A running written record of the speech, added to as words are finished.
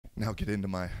now get into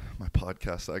my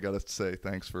podcast. I gotta say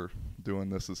thanks for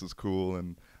doing this. This is cool,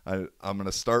 and I'm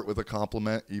gonna start with a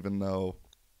compliment, even though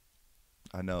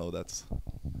I know that's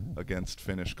against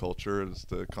Finnish culture is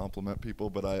to compliment people,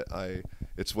 but I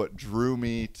it's what drew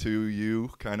me to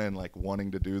you kind of, and like wanting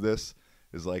to do this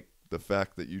is like the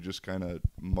fact that you just kind of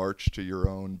march to your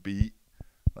own beat.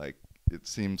 Like it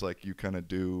seems like you kind of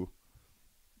do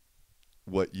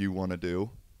what you want to do,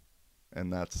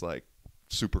 and that's like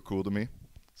super cool to me.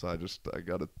 So I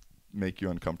gotta make you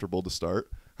uncomfortable to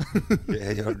start.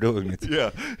 Yeah, you're doing it.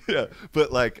 Yeah.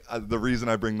 But like the reason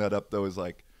I bring that up though is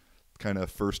like kind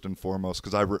of first and foremost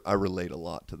because I relate a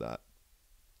lot to that.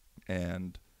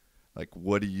 And like,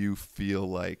 what do you feel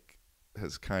like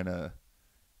has kind of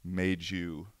made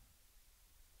you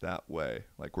that way?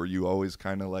 Like, were you always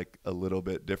kind of like a little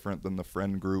bit different than the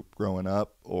friend group growing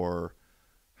up, or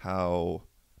how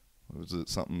was it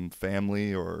something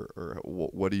family, or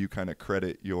what do you kind of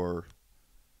credit your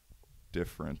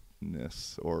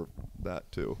differentness or that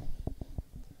to?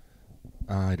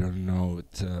 I don't know.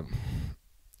 It's a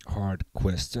hard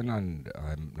question, and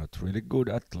I'm not really good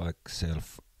at like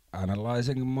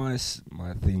self-analyzing my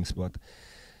things, but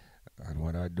and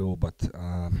what I do. But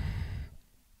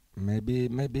maybe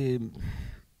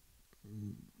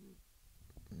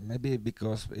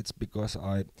because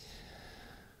I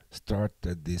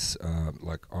started this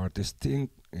like artist thing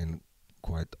in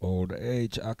quite old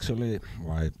age. Actually,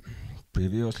 I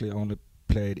previously only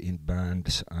played in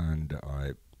bands, and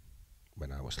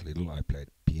when I was little, I played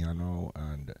piano,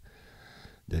 and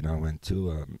then I went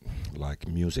to like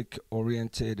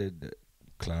music-oriented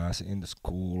class in the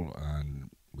school, and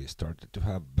we started to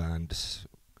have bands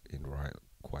in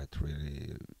quite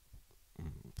really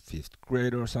fifth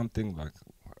grade or something, like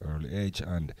early age,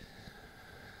 and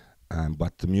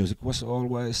but the music was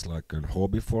always like a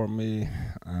hobby for me,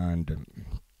 and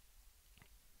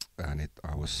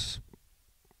I was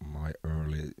in my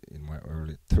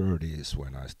early 30s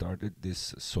when I started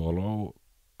this solo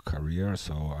career,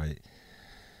 so I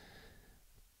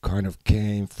kind of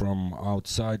came from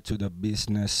outside to the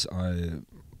business. I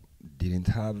didn't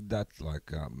have that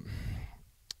like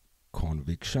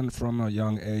conviction from a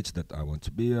young age that I want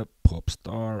to be a pop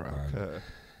star.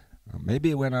 And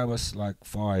maybe when I was like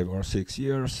 5 or 6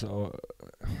 years,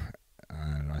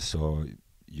 and I saw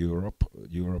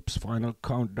Europe's final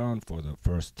countdown for the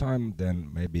first time, then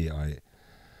maybe I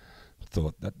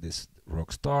thought that this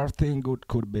rock star thing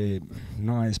could be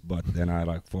nice, but then I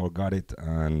like forgot it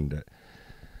and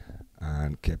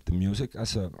kept the music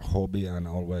as a hobby, and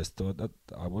always thought that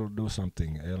I will do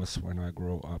something else when I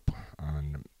grow up.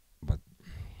 And but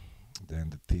then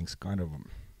the things kind of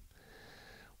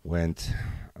went.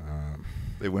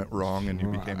 They went wrong, and you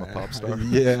became a pop star.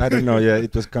 Yeah, I don't know. Yeah,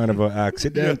 it was kind of an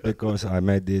accident because I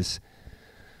made these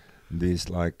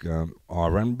like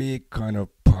R&B kind of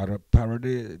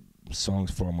parody songs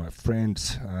for my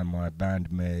friends and my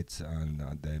bandmates, and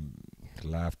they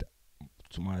laughed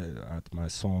at my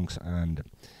songs, and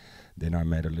then I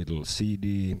made a little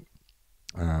CD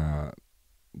that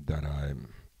I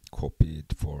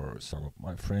copied for some of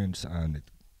my friends, and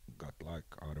it got like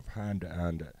out of hand,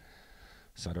 and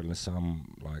suddenly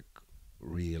some like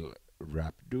real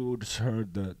rap dudes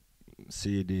heard the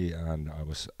CD, and I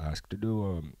was asked to do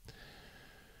a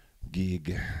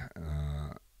gig.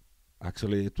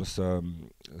 Actually, it was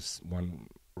one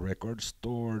record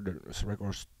store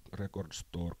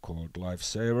called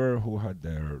Lifesaver, who had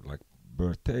their like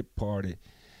birthday party,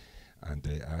 and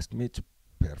they asked me to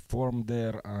perform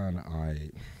there, and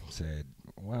I said,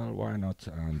 well, why not?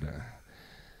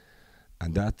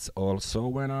 And that's also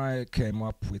when I came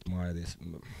up with this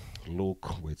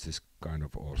look, which is kind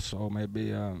of also maybe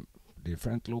a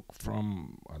different look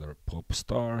from other pop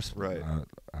stars, Right?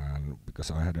 And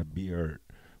because I had a beard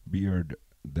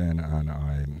then, and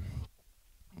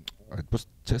it was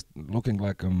just looking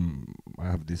like I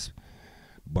have this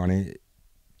bunny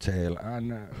tail,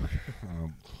 and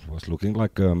was looking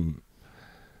like a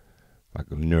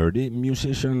nerdy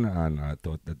musician, and I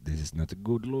thought that this is not a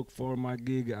good look for my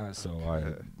gig, so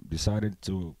I decided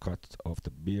to cut off the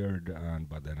beard,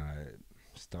 but then I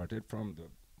started from the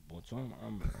bottom.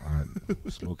 I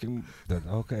was looking that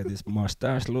okay, this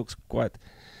mustache looks quite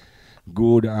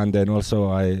good, and then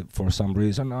also for some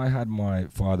reason I had my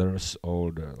father's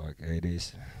old like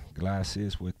 80s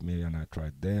glasses with me, and I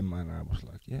tried them, and I was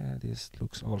like, yeah, this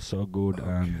looks also good.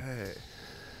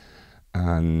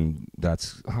 And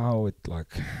that's how it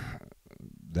like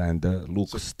then the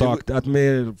look stuck at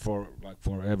me for like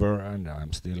forever, and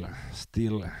I'm still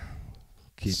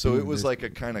keeping. So it was like a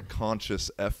kind of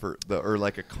conscious effort, or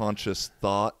like a conscious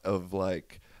thought of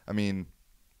like, I mean,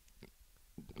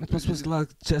 it was like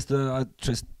just I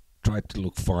just tried to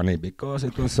look funny because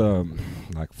it was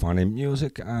like funny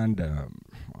music and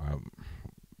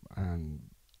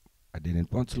I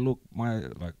didn't want to look my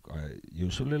like I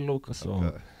usually look. So,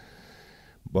 Okay.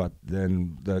 but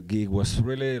then the gig was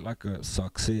really like a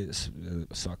success,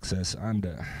 and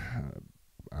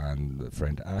a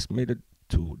friend asked me to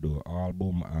do an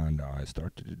album, and I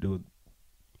started to do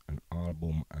an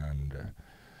album, and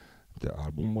the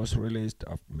album was released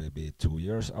maybe 2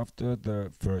 years after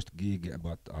the first gig.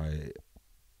 But I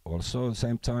also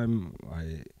same time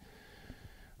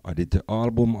I did the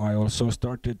album. I also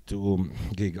started to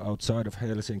gig outside of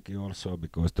Helsinki also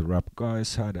because the rap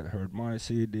guys had heard my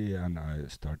CD, and I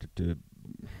started to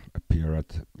appear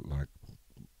at like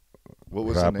What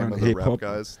was the rap name and of the hip rap hop.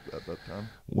 guys at that time?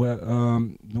 Well,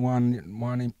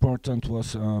 one important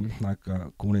was like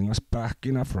Kuningas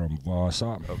Pähkinä from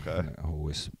Vaasa, Okay.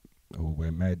 who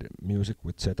we made music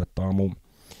with Zeta Tamu.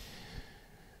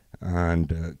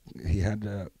 And he had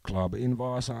a club in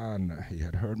Vaasa, and he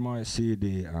had heard my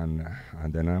CD, and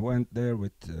then I went there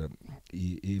with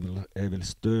Evil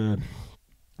Stö,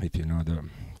 if you know the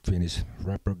Finnish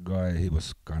rapper guy. He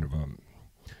was kind of a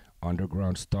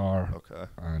underground star, Okay.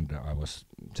 and I was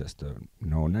just a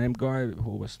no-name guy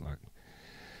who was like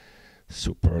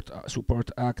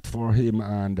support act for him,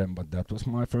 and but that was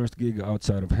my first gig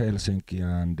outside of Helsinki,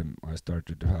 and I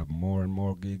started to have more and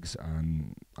more gigs,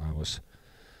 and I was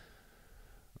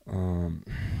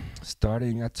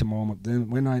starting at the moment. Then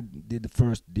when I did the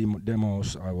first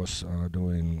demos, I was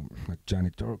doing like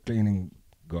janitor cleaning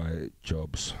guy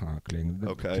jobs, cleaning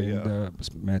Okay, yeah. the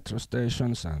metro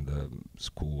stations and the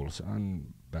schools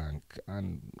and bank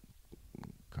and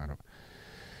kind of.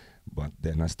 But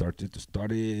then I started to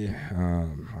study.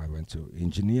 I went to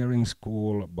engineering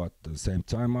school, but at the same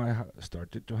time I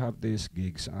started to have these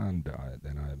gigs, and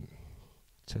then I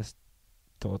just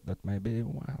thought that maybe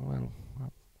well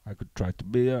I could try to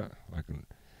be a like a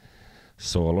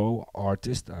solo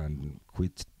artist and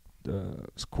quit the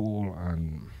school,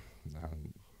 and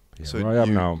here So I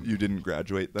am now. you didn't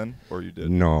graduate then, or you did?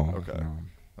 No, Okay. no.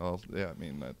 Well, yeah. I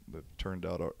mean that turned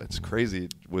out. It's crazy.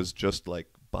 It was just like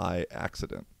by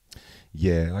accident.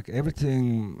 Yeah, like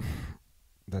everything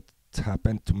that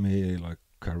happened to me, like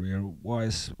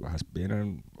career-wise, has been a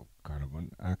kind of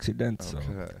an accident. So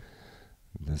Okay.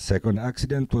 the second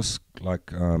accident was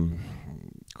like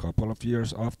couple of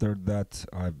years after that.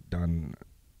 I've done,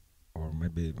 or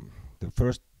maybe the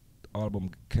first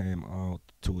album came out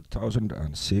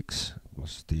 2006. It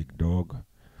was Stig Dog,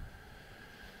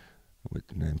 with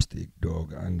the name Stig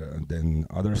Dog, and then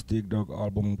other Stig Dog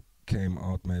album came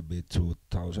out maybe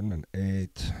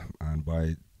 2008, and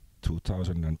by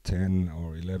 2010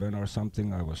 or 11 or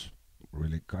something, I was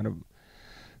really kind of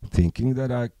thinking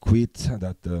that I quit,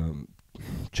 that the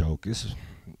joke is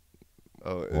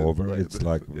over. It's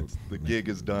like the gig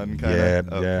is done. Kind yeah,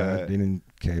 of. yeah. Okay. Didn't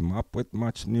came up with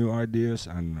much new ideas,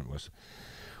 and was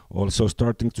also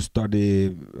starting to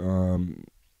study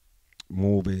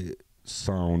movie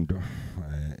sound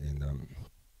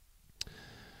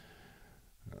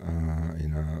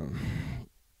in a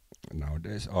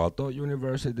nowadays Aalto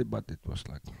University, but it was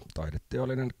like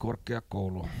taideteollinen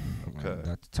korkeakoulu at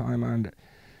that time, and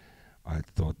I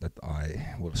thought that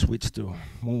I will switch to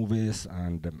movies,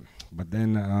 and but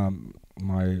then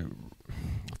my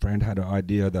friend had an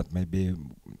idea that maybe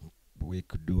we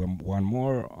could do one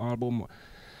more album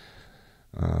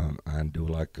and do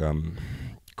like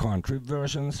country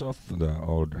versions of the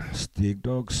old Stig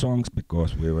Dog songs,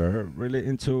 because we were really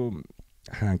into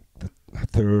Hank the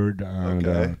Third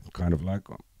and kind of like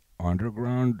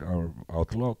underground or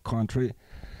outlaw country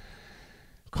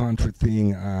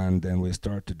thing, and then we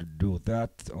started to do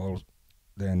that.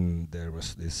 Then there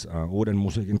was this Uuden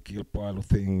musiikin kilpailu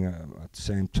thing at the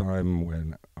same time,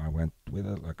 when I went with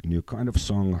a like new kind of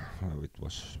song,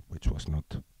 which was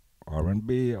not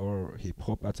R&B or hip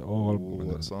hop at all.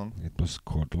 What song? It was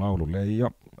called Laulu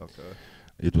Leija. Okay.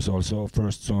 It was also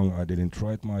first song I didn't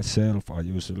write myself. I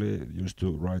usually used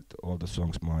to write all the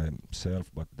songs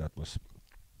myself, but that was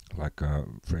like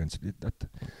friends did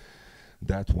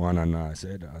that one, and I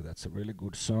said that's a really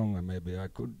good song, and maybe I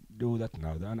could do that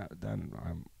now. Then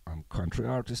I'm country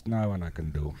artist now, and I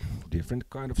can do different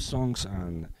kind of songs,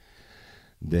 and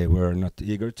they were not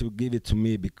eager to give it to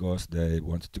me because they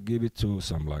wanted to give it to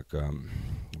some like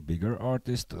bigger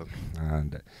artist,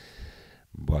 and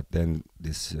but then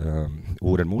this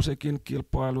Uuden musiikin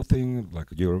kilpailu thing, like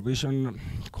Eurovision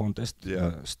contest,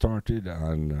 started,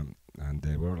 and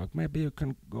they were like, maybe you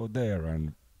can go there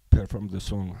and perform the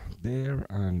song there,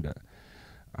 and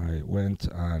I went,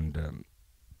 and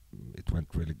it went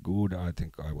really good. I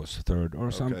think I was third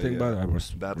or something, yeah. but I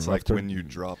was. That's like when you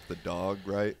drop the dog,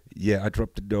 right? Yeah, I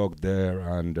dropped the dog there,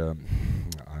 and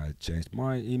I changed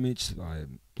my image. I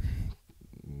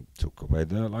took away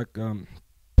the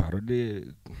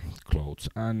parody clothes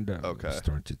and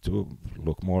started to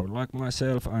look more like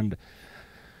myself, and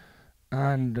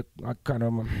I kind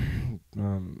of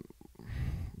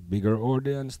bigger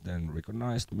audience then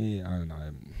recognized me, and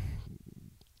I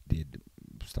did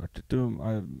started to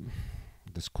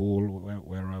the school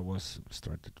where I was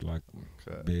started to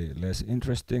be less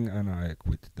interesting, and I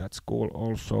quit that school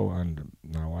also, and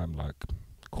now I'm like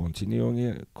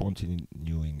continuing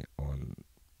on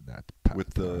that path.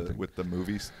 With the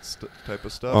movie type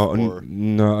of stuff, or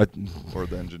no, or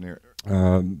the engineer.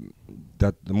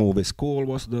 That the movie school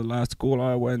was the last school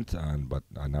I went, but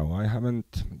now I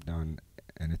haven't done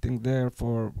anything there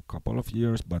for a couple of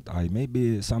years. But I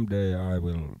maybe someday I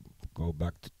will go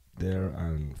back there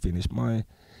and finish my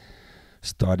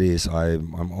studies.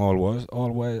 I'm always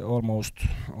almost.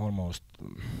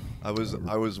 I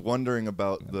was wondering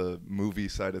about the movie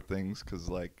side of things, because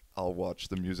like I'll watch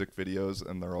the music videos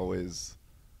and they're always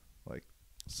like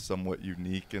somewhat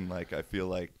unique, and like I feel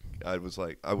like I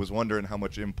was wondering how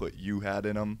much input you had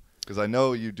in them, because I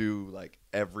know you do like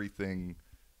everything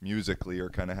musically, or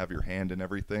kind of have your hand in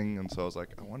everything, and so I was like,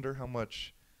 I wonder how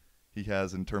much he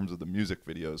has in terms of the music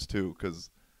videos too, because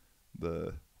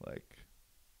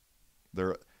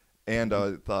and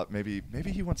I thought maybe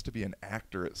he wants to be an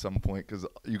actor at some point, because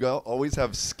you always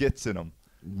have skits in them.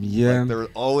 Yeah, like, there's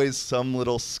always some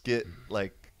little skit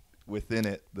like within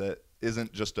it that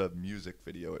isn't just a music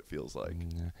video. It feels like.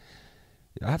 Yeah.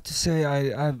 I have to say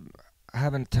I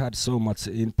haven't had so much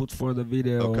input for the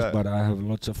videos, but I have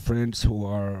lots of friends who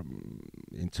are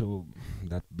into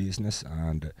that business,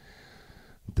 and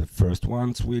the first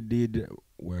ones we did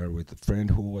were with a friend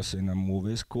who was in a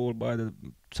movie school by the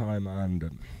time,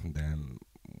 and then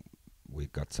we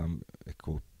got some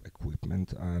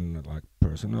equipment and like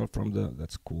personnel from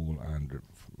that school,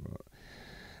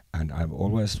 and I've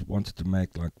always wanted to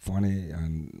make like funny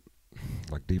and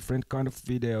like different kind of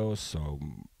videos. So,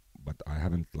 but I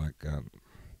haven't like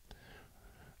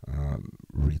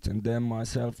written them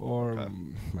myself, or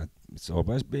but it's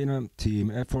always been a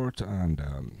team effort, and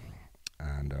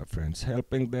friends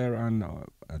helping there, and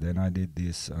then I did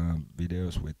these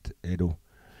videos with Edu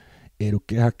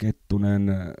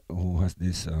Kehäkettunen, who has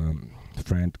this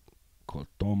friend called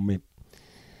Tommy,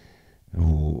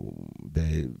 who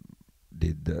they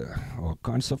did all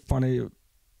kinds of funny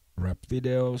rap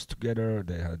videos together.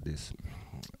 They had these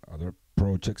other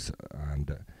projects,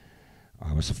 and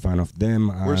I was a fan of them.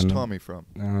 Where's Tommy from?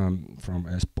 From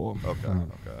Espoo. Okay,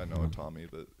 I know a Tommy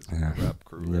that is in the rap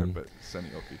crew there, but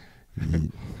Senioki.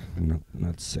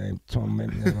 Not same Tommy.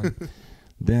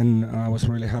 Then I was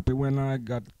really happy when I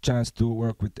got a chance to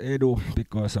work with Edu,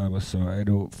 because I was an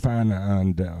Edu fan,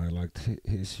 and I liked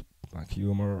his like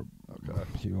humor.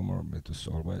 Humor. It was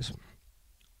always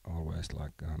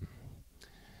like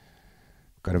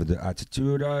kind of the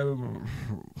attitude I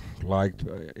liked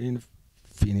in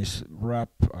Finnish rap.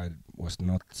 I was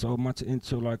not so much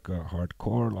into like a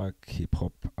hardcore like hip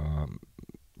hop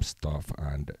stuff,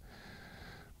 and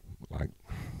like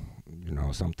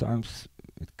sometimes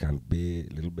it can be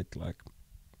a little bit like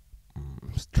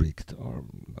strict or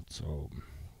not so.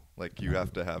 Like you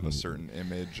have to have a certain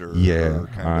image, or yeah, or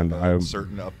kind of a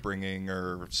certain upbringing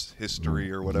or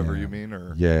history or whatever you mean,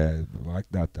 or yeah, like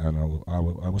that. And I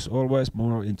was always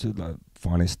more into the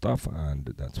funny stuff,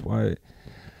 and that's why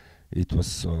it was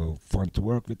so fun to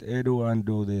work with Edu and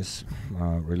do these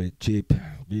really cheap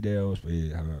videos. We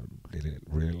have a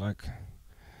really like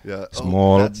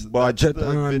small budget.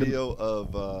 That's the video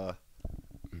of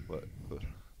what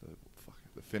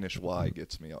the Finnish Y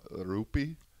gets me.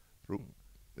 Rupi?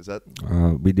 Is that?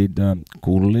 We did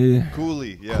Kulli.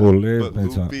 Kulli, yeah. Kulli,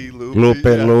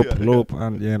 loop,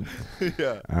 and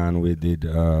yeah. And we did.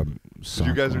 So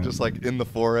you guys are just like in the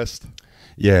forest.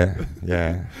 Yeah.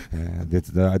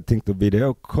 I think the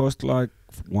video cost like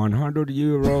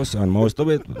 €100, and most of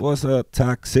it was a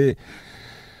taxi.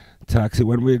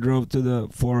 When we drove to the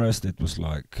forest, it was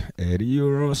like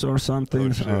 €80 or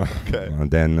something.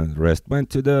 And then the rest went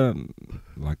to the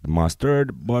like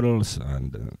mustard bottles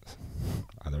and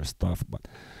other stuff, but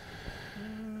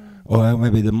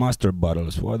maybe the mustard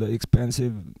bottles were the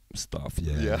expensive stuff.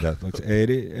 Yeah. That was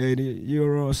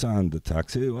 €80, and the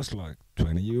taxi was like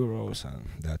 €20, and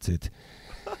that's it.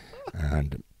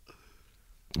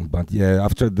 But yeah,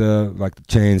 after the like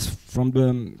change from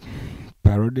the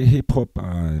parody hip hop,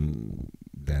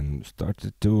 then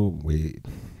we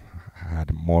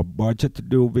had more budget to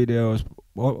do videos.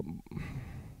 Well,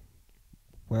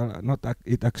 well, not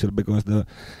it actually, because the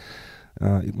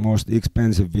most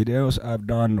expensive videos I've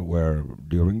done were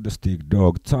during the STIG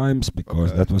Dog times,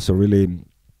 because that was a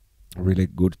really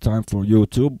good time for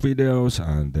YouTube videos,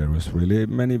 and there was really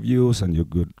many views, and you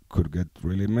could get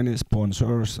really many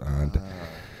sponsors, and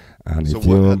so if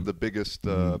what you had the biggest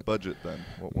budget then?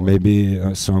 What one? maybe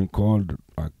a song called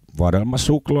like Vadelma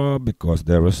Sukla, because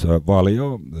there was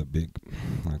Valio, the big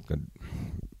like a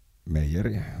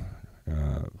meijery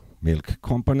milk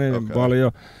company,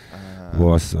 Valio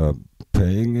was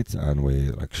paying it, and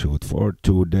we like shoot for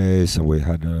 2 days, and we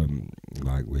had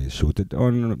like we shoot it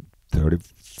on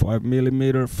 35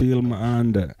 millimeter film,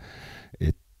 and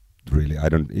it really, I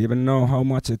don't even know how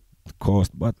much it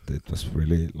cost, but it was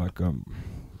really like a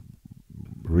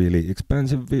really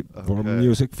expensive for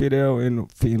music video in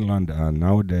Finland, and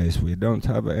nowadays we don't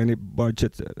have any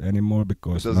budget anymore,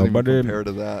 because Doesn't nobody even compare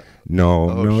to that. no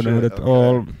Oh, no shit, not at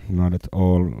all, not at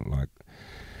all. Like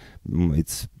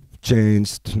it's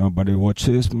changed. Nobody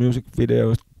watches music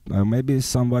videos. Maybe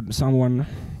someone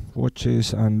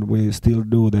watches, and we still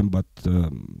do them, but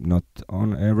not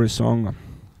on every song.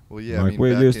 Well, yeah, like I mean,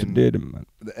 we back used to in did.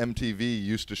 the MTV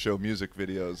used to show music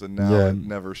videos, and now it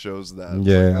never shows that. It's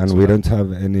Yeah, like, that's and we what don't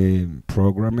have any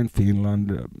program in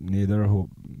Finland neither who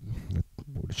that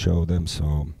would show them.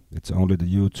 So it's only the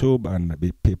YouTube, and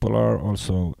people are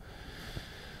also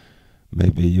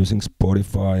maybe using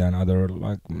Spotify and other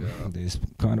like these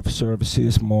kind of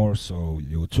services more. So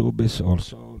YouTube is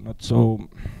also not so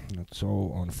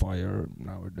on fire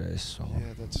nowadays. So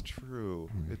Yeah, that's true.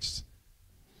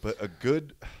 But a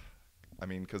good, I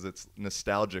mean, because it's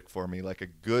nostalgic for me, like a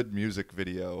good music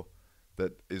video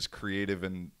that is creative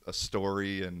and a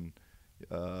story and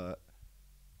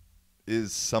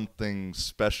is something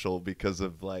special because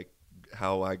of like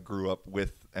how I grew up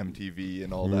with MTV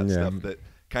and all that stuff that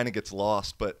kind of gets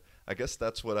lost. But I guess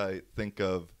that's what I think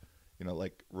of, you know,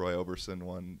 like Roy Orbison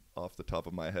one off the top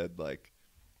of my head. Like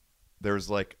there's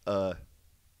like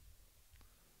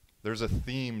there's a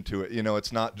theme to it. You know,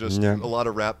 it's not just a lot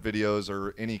of rap videos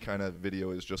or any kind of video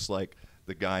is just like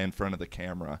the guy in front of the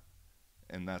camera,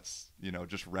 and that's, you know,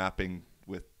 just rapping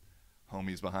with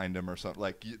homies behind him or something.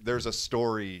 Like there's a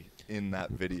story in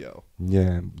that video.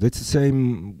 Yeah, it's the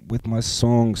same with my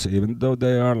songs, even though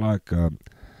they are like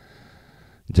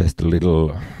just a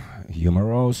little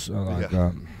humorous, like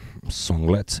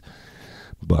songlets,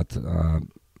 but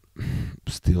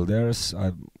still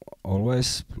I've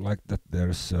always liked that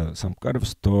there's some kind of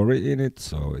story in it,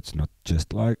 so it's not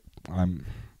just like I'm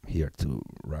here to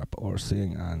rap or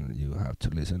sing and you have to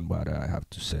listen what I have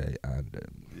to say, and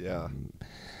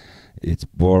it's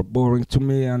boring to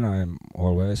me, and I'm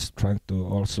always trying to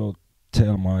also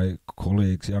tell my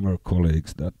younger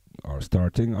colleagues that are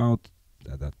starting out,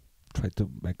 that try to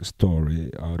make a story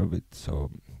out of it.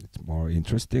 So it's more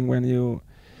interesting when you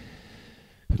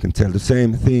can tell the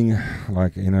same thing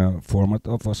like in a format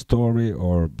of a story,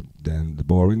 or then the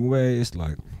boring way is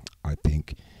like, I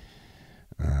think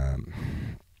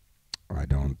I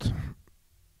don't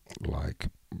like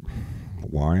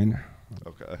wine.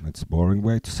 Okay. It's a boring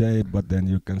way to say, but then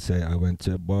you can say I went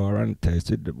to a bar and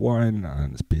tasted the wine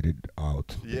and spit it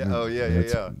out. Yeah.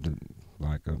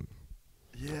 Like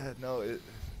yeah, no, the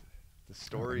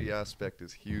story aspect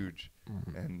is huge.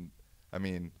 And I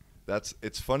mean,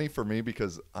 it's funny for me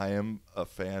because I am a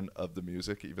fan of the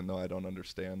music, even though I don't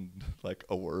understand like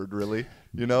a word really,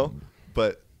 you know.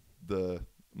 But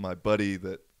my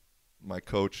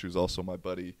coach, who's also my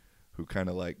buddy, who kind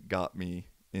of like got me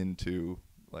into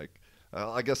like,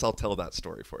 I guess I'll tell that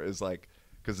story for it. Is like,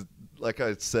 because like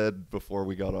I said before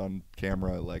we got on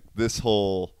camera, like this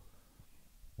whole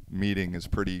meeting is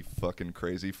pretty fucking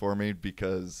crazy for me,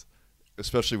 because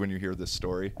especially when you hear this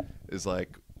story, is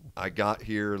like I got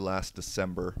here last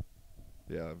December,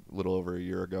 a little over a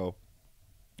year ago.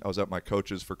 I was at my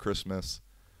coach's for Christmas.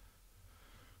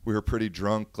 We were pretty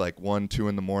drunk, like 1, 2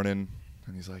 in the morning,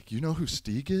 and he's like, "You know who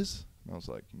STIG is?" And I was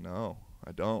like, "No,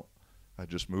 I don't. I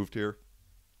just moved here."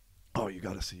 "Oh, you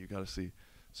gotta see.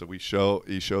 So he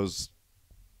shows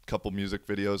a couple music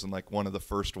videos, and like one of the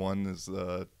first one is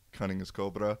Cunning as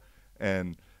Cobra,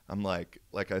 and I'm like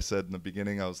I said in the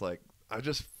beginning, I was like, I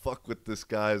just fuck with this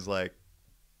guy's, like,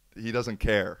 he doesn't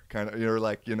care, kind of, you're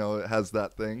like, you know, it has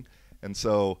that thing. And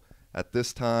so at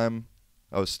this time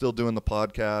I was still doing the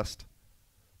podcast,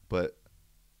 but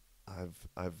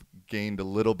I've gained a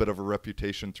little bit of a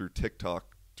reputation through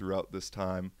TikTok throughout this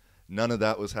time. None of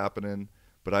that was happening,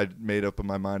 but I made up in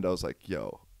my mind, I was like,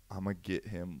 yo, I'm gonna get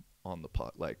him on the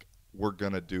pod, like we're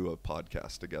gonna do a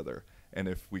podcast together. And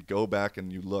if we go back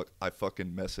and you look, I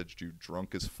fucking messaged you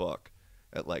drunk as fuck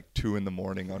at like 2 in the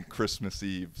morning on Christmas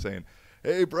Eve saying,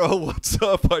 hey bro, what's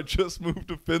up? I just moved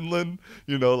to Finland,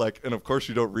 you know, like, and of course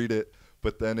you don't read it,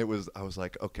 but then I was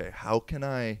like, okay, how can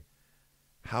I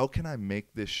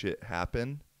make this shit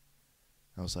happen?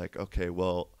 I was like, okay,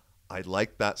 well, I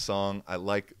like that song. I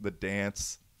like the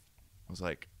dance. I was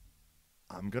like,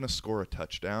 I'm going to score a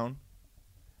touchdown.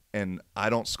 And I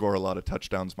don't score a lot of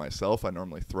touchdowns myself. I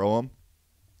normally throw them.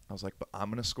 I was like, but I'm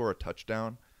going to score a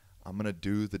touchdown. I'm going to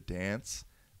do the dance.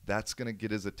 That's going to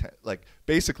get his attention. Like,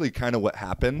 basically kind of what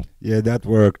happened. Yeah, that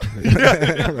worked.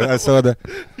 I saw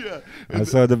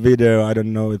the video. I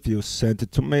don't know if you sent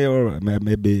it to me or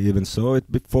maybe even saw it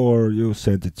before you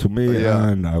sent it to me,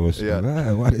 and I was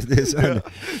like, what is this?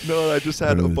 No, I just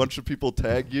had a bunch of people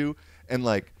tag you, and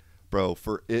like, bro,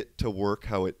 for it to work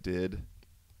how it did,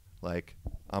 like,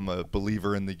 I'm a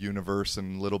believer in the universe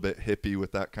and a little bit hippie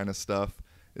with that kind of stuff,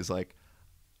 is like,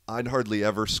 I'd hardly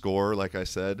ever score, like I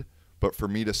said, but for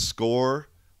me to score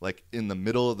like in the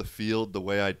middle of the field the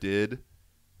way I did,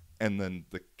 and then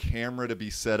the camera to be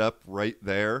set up right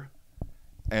there,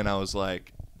 and I was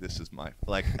like, this is my,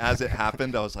 like, as it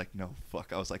happened, I was like, no,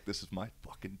 fuck, I was like, this is my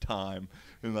fucking time,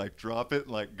 and like drop it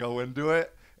and like go into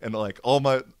it, and like all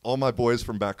my boys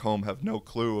from back home have no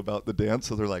clue about the dance,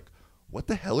 so they're like, what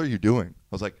the hell are you doing? I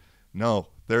was like, no,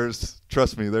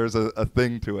 trust me, there's a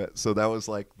thing to it. So that was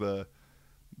like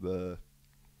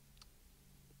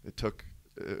it took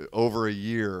over a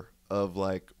year of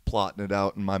like plotting it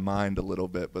out in my mind a little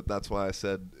bit, but that's why I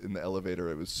said in the elevator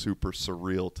it was super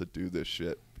surreal to do this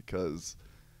shit, because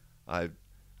I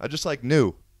just like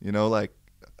knew, you know, like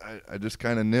I just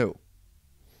kind of knew.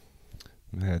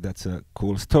 Yeah, that's a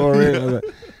cool story.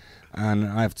 And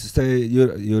I have to say,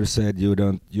 you said you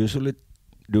don't usually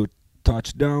do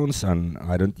touchdowns, and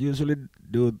I don't usually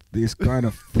do this kind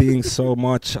of thing so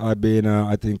much. I've been,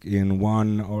 I think, in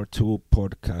 1 or 2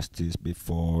 podcasts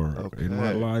before in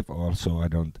my life. Also, I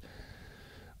don't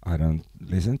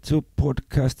listen to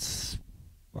podcasts.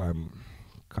 I'm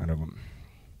kind of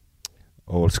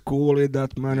old school in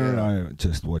that manner. Yeah. I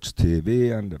just watch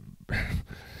TV and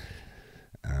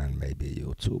maybe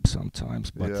YouTube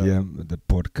sometimes. But yeah, the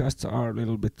podcasts are a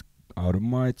little bit out of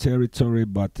my territory,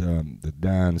 but the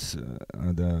dance,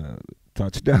 the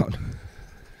touchdown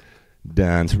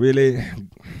dance really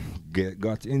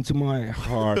got into my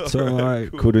heart, so I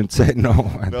couldn't say no.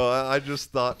 No, I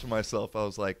just thought to myself, I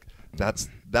was like, that's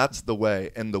the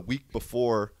way. And the week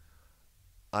before,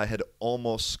 I had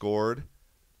almost scored,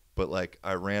 but like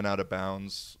I ran out of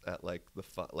bounds at like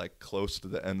like close to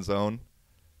the end zone,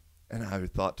 and I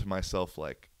thought to myself,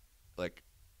 like,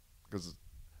 because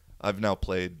I've now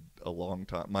played a long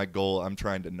time. My goal, I'm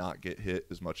trying to not get hit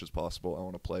as much as possible. I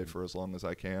want to play for as long as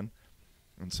I can.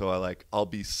 And so I'll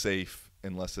be safe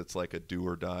unless it's like a do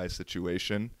or die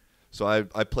situation. So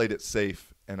I played it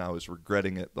safe, and I was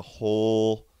regretting it the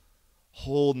whole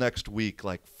next week.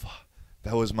 Like,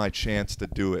 that was my chance to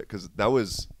do it, because that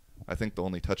was, I think, the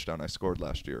only touchdown I scored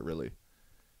last year, really.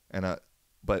 And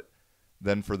but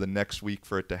then for the next week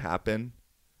for it to happen,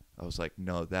 I was like,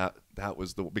 no, that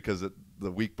was because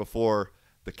the week before,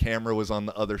 the camera was on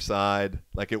the other side.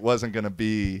 Like, it wasn't going to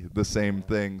be the same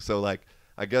thing. So, like,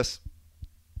 I guess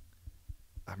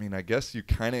you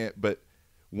kind of, but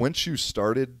once you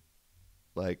started,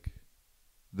 like,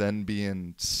 then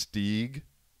being STIG,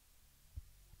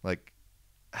 like,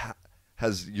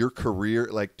 has your career,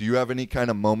 like, do you have any kind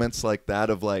of moments like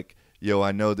that of like, yo,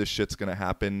 I know this shit's going to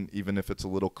happen even if it's a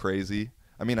little crazy?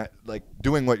 I mean, like,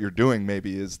 doing what you're doing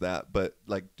maybe is that, but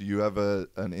like, do you have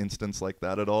an instance like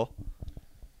that at all?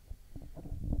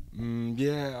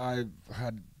 Yeah, I've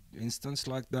had instance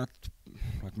like that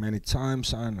like many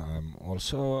times, and I'm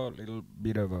also a little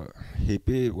bit of a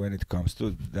hippie when it comes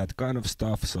to that kind of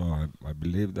stuff. So I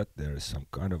believe that there is some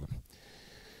kind of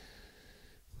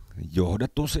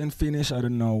johdatus in Finnish. I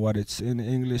don't know what it's in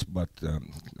English, but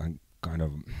I kind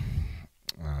of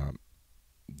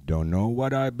don't know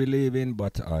what I believe in,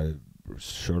 but I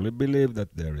surely believe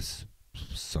that there is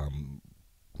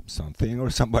something or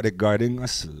somebody guiding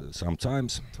us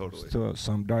sometimes to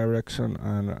some direction.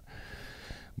 And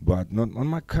but not on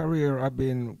my career. I've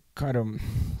been kind of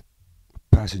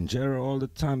passenger all the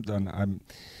time. And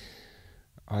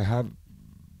I have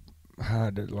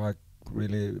had like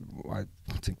really, I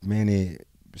think, many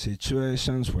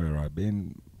situations where I've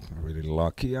been really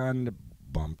lucky and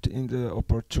bumped into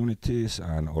opportunities,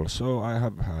 and also I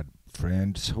have had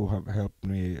friends who have helped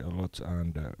me a lot,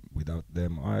 and without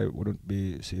them I wouldn't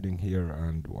be sitting here.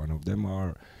 And one of them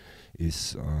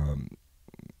is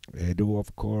Edu,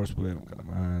 of course,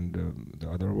 and the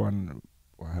other one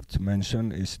I have to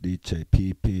mention is DJ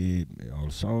PP,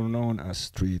 also known as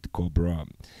Street Cobra.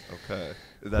 Okay.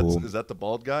 Is that the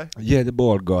bald guy? Yeah, the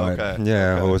bald guy. Okay.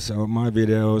 Yeah, Okay. who was my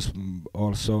videos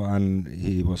also, and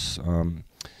he was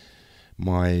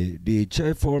my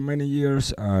DJ for many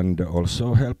years, and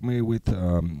also helped me with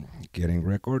getting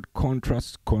record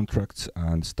contracts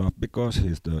and stuff, because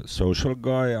he's the social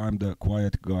guy, I'm the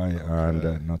quiet guy, and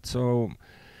Okay. not so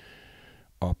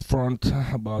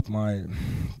upfront about my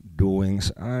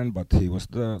doings, and but he was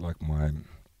the like my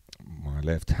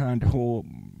left hand who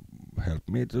helped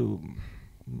me to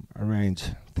arrange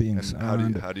things. And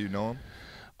And how do you know him?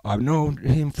 I've known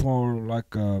him for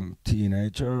like a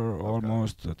teenager Okay.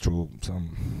 almost, through some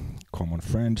common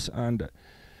friends, and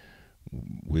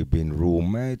we've been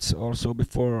roommates also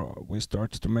before we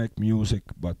started to make music.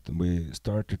 But we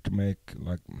started to make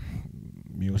like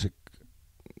music,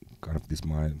 kind of this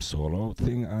my solo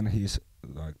thing, and he's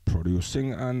like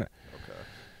producing, and Okay.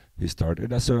 he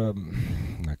started as a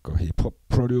like a hip hop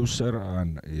producer,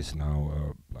 and is now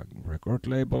like record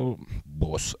label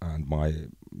boss. And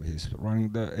he's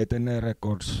running the Etene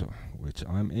Records, which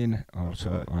I'm in. Also,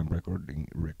 Okay. I'm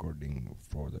recording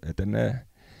for the Etene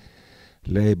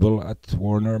label at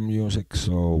Warner Music.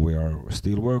 So we are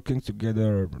still working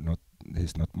together. Not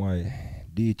He's not my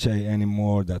DJ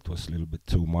anymore. That was a little bit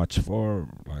too much for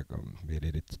like we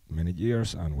did it many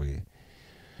years, and we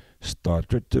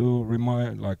started to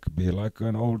be like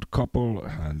an old couple,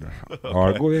 and Okay.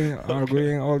 Okay.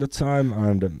 arguing all the time,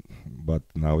 and but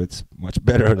now it's much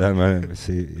better than when we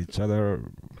see each other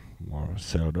more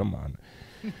seldom. And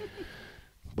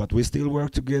but we still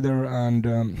work together, and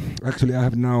actually I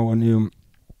have now a new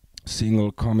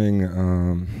single coming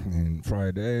in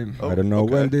Friday. I Oh, don't know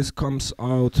when okay. this comes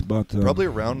out, but Probably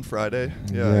around Friday.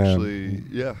 Yeah, yeah. actually,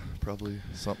 yeah, probably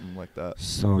something like that.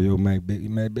 So you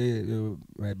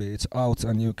maybe it's out,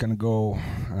 and you can go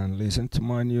and listen to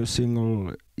my new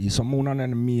single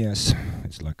Isomunainen Mies.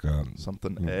 It's like a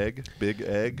Something mm, egg, big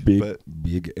egg, big but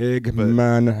big egg but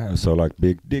man, so like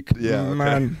big dick yeah, okay.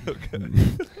 man. Okay.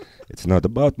 It's not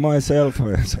about myself.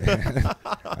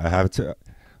 I have to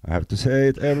I have to say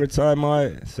it every time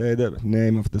I say the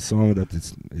name of the song, that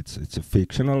it's a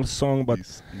fictional song, but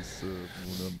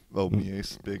Me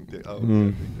Ace, big dick. Oh, okay,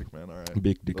 mm, big dick man. All right.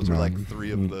 big dick Those are like man.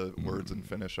 three of the words in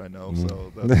Finnish I know, mm.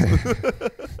 so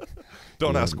that's.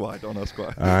 Don't Yeah. ask why. Don't ask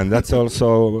why. And that's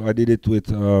also I did it with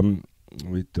a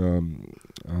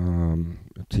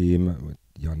team with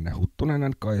Janne Huttunen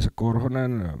and Kaisa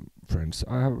Korhonen, friends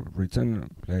I have written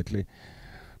lately.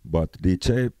 But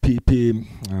DJ PP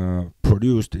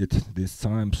produced it this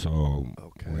time, so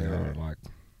we are Okay. like.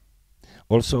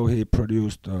 Also, he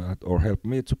produced or helped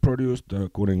me to produce the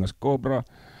Kuningas Cobra.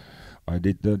 I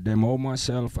did the demo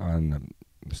myself, and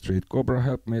Street Cobra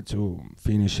helped me to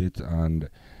finish it, and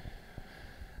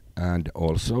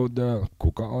also the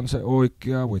Kuka on se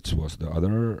oikea, which was the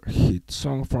other hit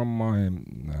song from my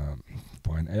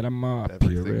Fine Elämä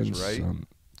Everything's appearance. Right.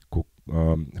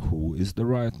 Who is the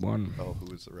right one? Oh,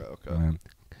 who is the right? Okay.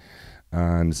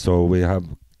 And so we have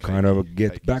kind of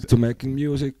get Heikki back to Sitz. making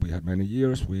music. We had many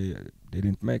years we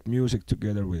didn't make music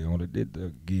together. We only did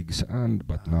the gigs,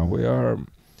 but now we are,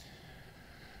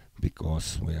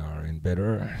 because we are in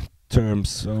better terms,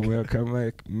 so we can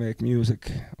make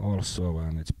music also,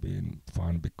 and it's been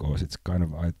fun because it's kind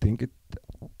of, I think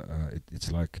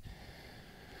it's like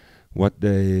what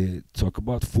they talk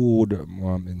about food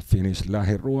in Finnish,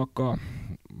 lähiruoka.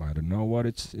 I don't know what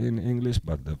it's in English,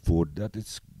 but the food that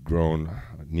is grown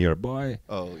nearby,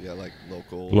 Oh yeah, like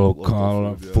local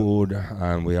local food. Yeah. food,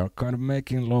 and we are kind of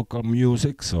making local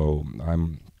music. So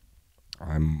I'm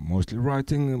mostly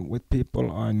writing with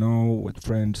people I know, with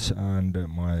friends, and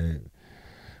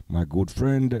my good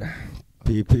friend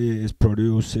PP is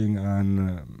producing,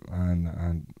 and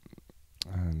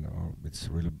it's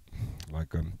really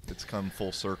like It's come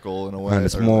full circle in a way. and a or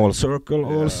small like- circle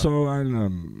yeah. also,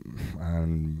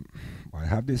 and I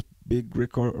have this big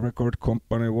record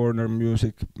company, Warner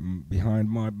Music, behind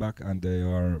my back, and they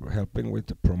are helping with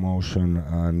the promotion,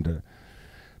 and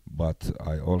but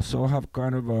I also have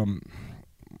kind of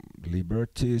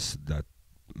liberties that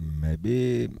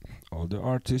maybe all the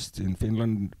artists in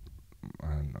Finland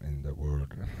and in the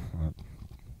world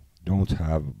don't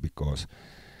have, because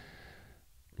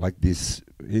like this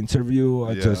interview,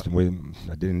 I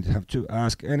didn't have to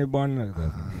ask anyone.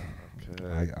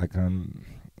 Okay.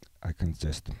 I can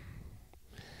just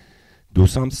do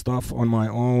some stuff on my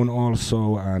own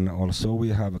also, and also we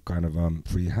have a kind of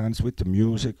free hands with the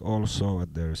music also.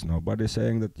 There's nobody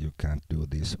saying that you can't do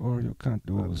this or you can't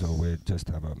do, so we just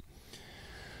have a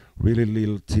really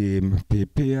little team,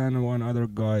 PP and one other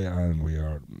guy, and we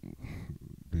are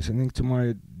listening to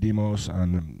my demos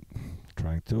and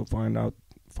trying to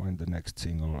find the next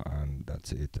single, and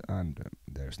that's it. And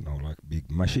there's no like big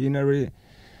machinery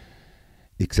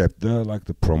except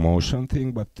the promotion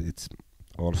thing, but it's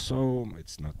also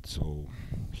it's not so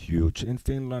huge in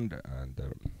Finland, and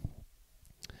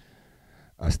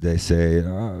as they say,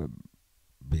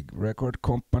 big record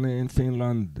company in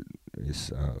Finland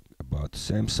is about the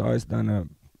same size than a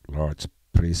large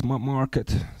Prisma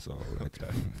market. So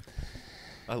Okay.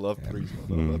 I love Yeah. Prisma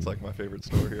though. That's like my favorite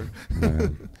store here.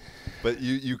 But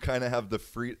you kind of have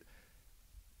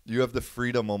you have the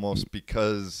freedom almost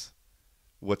because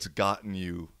what's gotten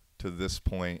you to this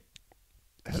point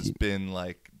has been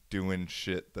like doing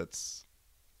shit that's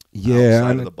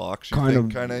outside of the box. You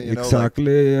think kind of, you know,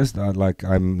 exactly, yes. That like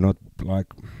I'm not like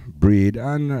bred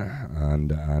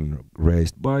and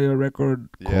raised by a record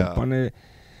company,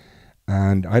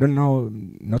 and I don't know.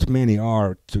 Not many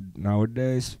are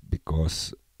nowadays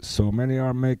because so many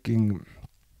are making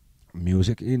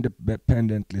music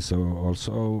independently. So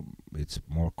also it's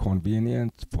more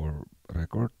convenient for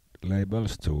record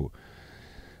labels to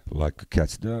like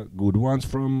catch the good ones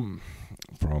from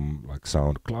like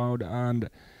SoundCloud and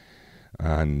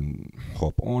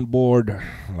hop on board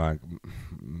like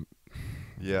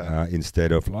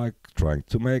instead of like trying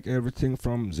to make everything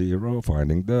from zero,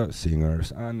 finding the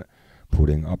singers and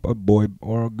putting up a boy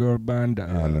or a girl band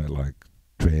and like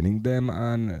training them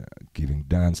and giving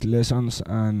dance lessons,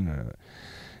 and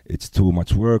it's too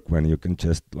much work when you can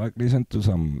just like listen to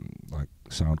some like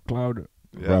SoundCloud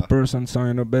rappers and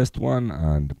sign a best one,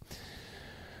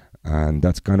 and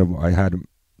that's kind of I had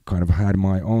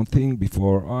my own thing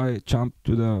before I jumped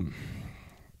to the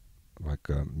like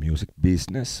music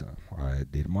business. I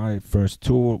did my first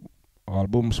 2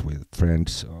 albums with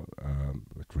friends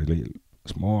with really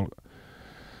small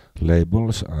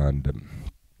labels, and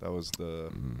that was the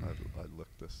I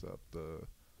looked this up, the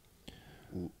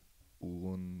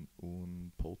Un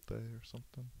Polte or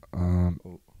something.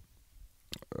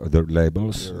 The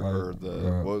labels or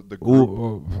the group.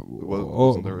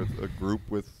 Wasn't there a group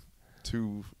with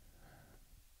 2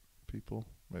 people?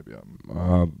 Maybe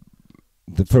I'm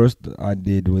the first I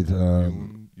did with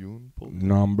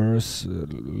numbers.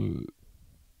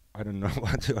 I don't know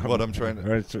what I'm trying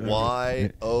to.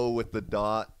 Y-O with the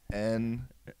dot N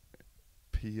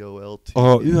P-O-L-T.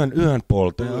 Oh, Yön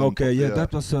Polte. Okay, yeah,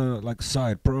 that was a like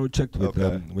side project with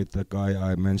the guy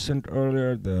I mentioned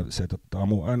earlier, the set of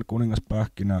Tamu and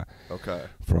Kuningaspähkinä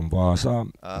from Vaasa.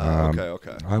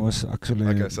 Okay. I was actually,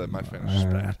 like I said, my Finnish is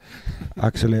bad.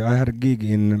 Actually, I had a gig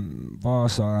in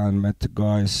Vaasa and met the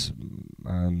guys,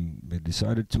 and we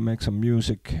decided to make some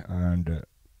music, and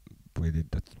we did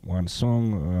that one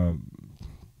song,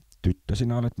 Tyttö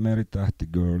sinä olet meritähti,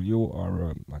 girl you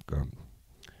are like a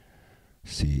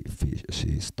sea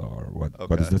star,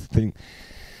 what is the thing,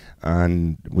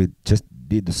 and we just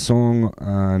did the song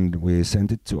and we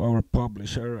sent it to our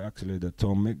publisher, actually the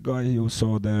Tommy guy you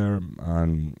saw there,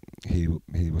 and he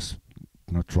was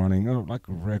not running like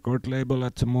a record label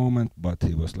at the moment, but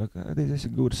he was like, this is a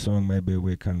good song, maybe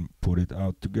we can put it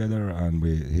out together, and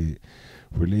he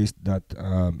released that,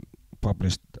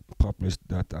 published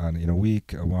that, and in a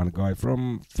week one guy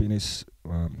from Finnish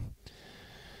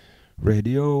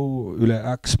radio Yle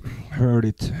X heard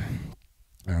it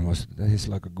and was, this is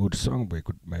like a good song, we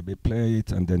could maybe play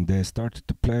it, and then they started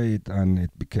to play it and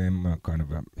it became a kind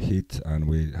of a hit, and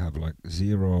we have like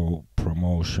zero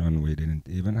promotion, we didn't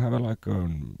even have like a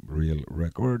real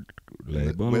record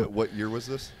label. What year was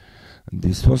this?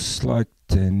 This was like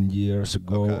 10 years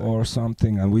ago or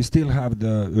something, and we still have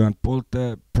the Yön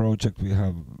Polte project. We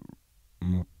have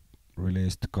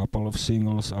released a couple of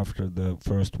singles after the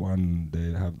first one.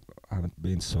 They haven't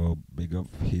been so big of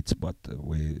hits, but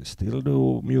we still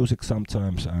do music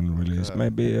sometimes and release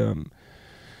maybe a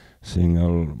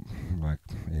single like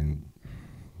in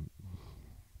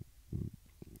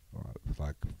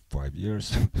like 5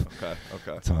 years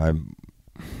time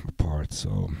apart.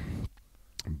 So,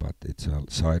 but it's a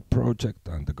side project,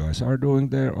 and the guys are doing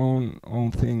their own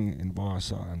thing in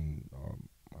Vaasa, and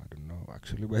I don't know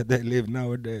actually where they live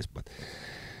nowadays, but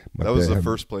that was the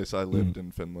first place I lived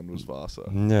in Finland, was Vaasa.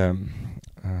 Yeah,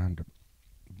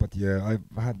 but yeah, I've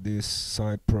had these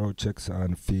side projects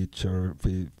and feat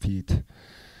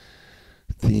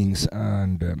things,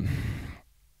 and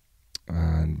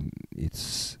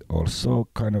it's also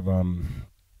kind of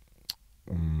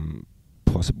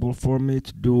possible for me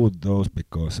to do those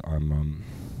because I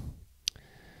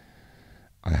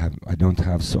don't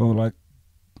have so like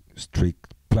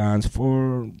strict plans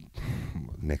for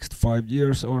next 5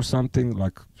 years or something,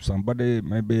 like somebody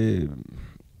maybe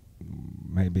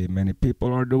many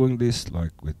people are doing this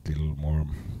like with little more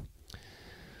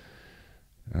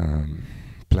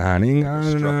planning Like a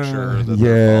and structure that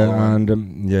they're following.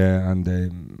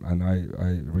 and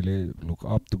I really look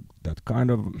up to that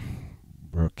kind of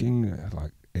working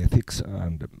like ethics,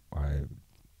 and I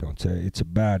don't say it's a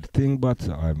bad thing, but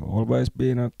I've always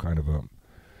been a kind of a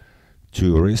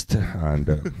tourist and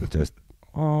just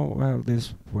oh well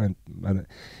this went, and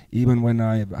even when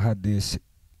I had these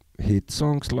hit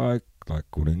songs like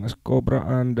Kuningas Cobra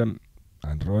and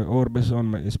Roy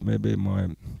Orbison is maybe my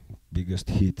biggest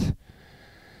hit.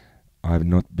 I've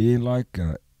not been like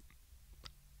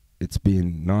it's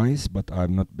been nice, but I've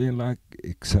not been like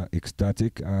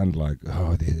ecstatic and like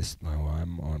oh this is now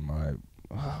I'm on my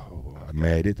oh, I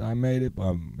made it.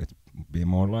 It's be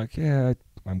more like yeah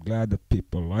I'm glad that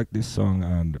people like this song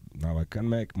and now I can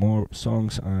make more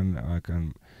songs and I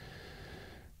can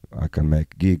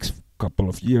make gigs couple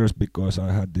of years because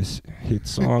I had this hit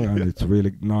song and it's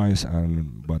really nice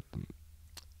and but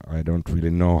I don't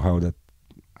really know how that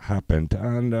happened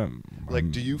and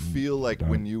Like, do you feel like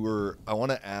when you were? I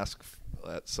want to ask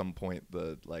at some point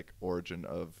the like origin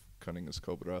of Kuningas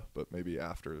Cobra, but maybe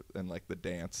after and like the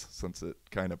dance since it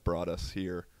kind of brought us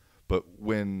here. But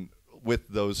when with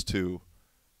those two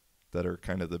that are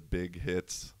kind of the big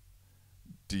hits,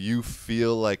 do you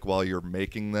feel like while you're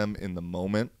making them in the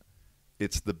moment,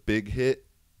 it's the big hit,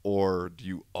 or do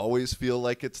you always feel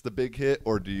like it's the big hit,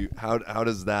 or do you how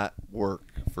does that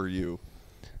work for you?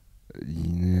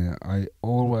 yeah, I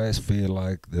always feel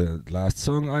like the last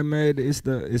song I made is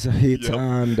a hit, Yep,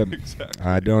 and exactly.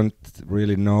 I don't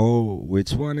really know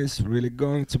which one is really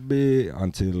going to be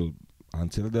until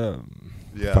the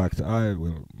Yeah. fact I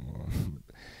will.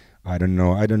 I don't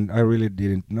know. I really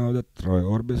didn't know that Roy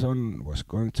Orbison was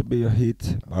going to be a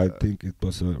hit. I Okay. think it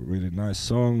was a really nice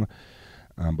song,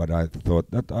 but I thought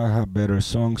that I have better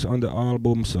songs on the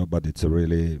album. So, but it's a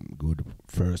really good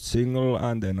first single,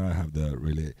 and then I have the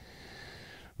really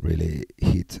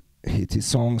hitty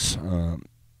songs.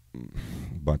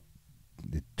 But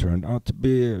it turned out to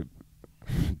be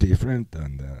different,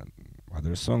 and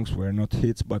other songs were not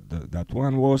hits, but that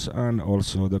one was, and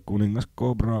also the Kuningas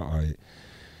Cobra.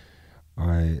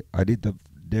 I did the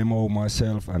demo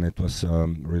myself, and it was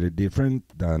really different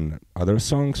than other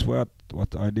songs what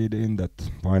I did in that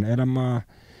Vain Elämää,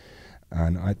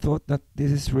 and I thought that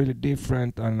this is really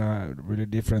different and really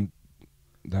different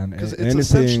than Because it's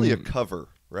essentially a anything. cover,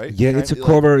 right? Yeah, it's a Like,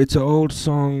 cover. It's an old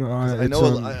song. because I It's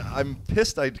know I'm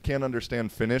pissed I can't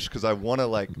understand Finnish because I want to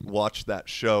like watch that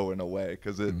show in a way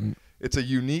because it's a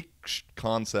unique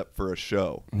concept for a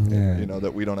show, yeah.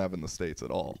 that we don't have in the States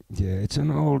at all. Yeah, it's an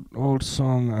old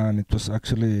song, and it's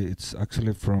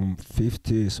actually from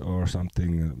 50s or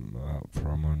something,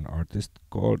 from an artist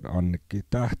called Anneki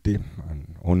Tähti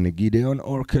and Onni Gideon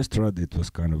Orchestra. It was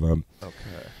kind of a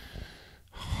Okay.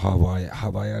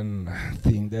 Hawaiian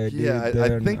thing they Yeah, did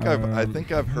there. I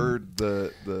think I've heard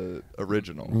the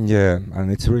original. Yeah,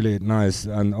 and it's really nice.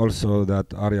 And also that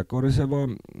Arja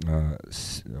Koriseva,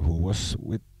 who was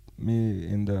with me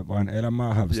in the Vain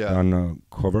Elämää, has Yeah. done a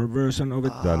cover version of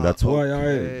it. And that's why I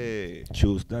Okay.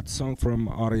 choose that song from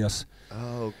Arja's.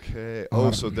 Okay.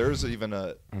 Oh, so there's even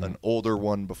an older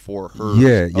one before hers.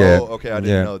 Yeah. Oh, okay. I yeah,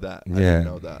 didn't know that. I yeah, didn't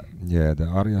know that. Yeah, the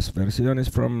Arja's version is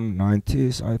from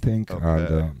 90s, I think, and Okay.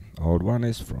 the old one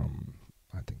is from,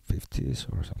 I think, 50s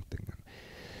or something.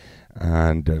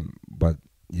 And but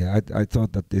yeah, I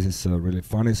thought that this is a really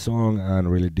funny song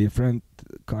and really different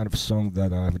kind of song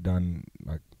that I've done.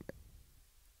 Like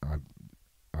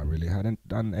I really hadn't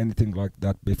done anything like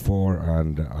that before,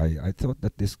 and I thought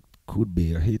that this could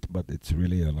be a hit, but it's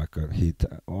really like a hit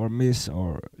or miss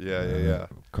or Yeah.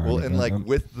 kind Well, of and like um,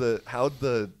 with how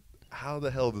the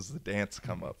hell does the dance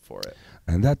come up for it?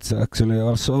 and that's actually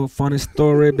also a funny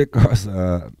story because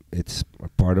it's a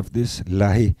part of this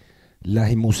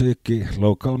lähimusiikki,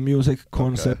 local music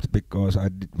concept, because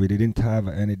we didn't have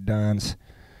any dance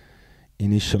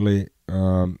initially.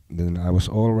 Then I was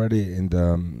already in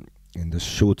the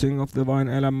shooting of the Vain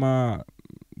Elämää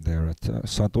there at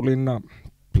Satulinna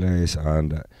place,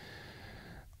 and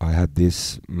I had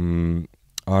this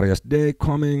Arja's Day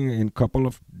coming in a couple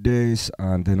of days,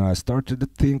 and then I started to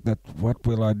think that what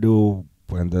will I do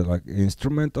when the like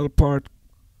instrumental part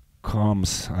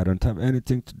comes. I don't have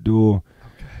anything to do.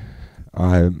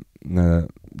 I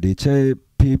DJ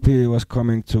PP was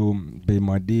coming to be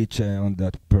my DJ on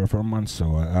that performance,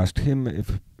 so I asked him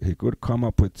if he could come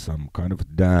up with some kind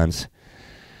of dance,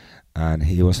 and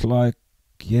he was like,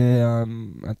 "Yeah,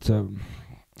 I'm at the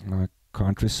like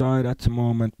countryside at the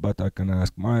moment, but I can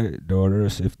ask my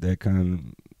daughters if they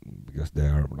can, because they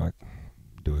are like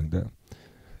doing the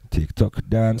TikTok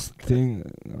dance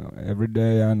thing every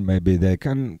day, and maybe they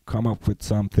can come up with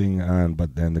something, and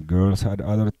but then the girls had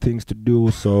other things to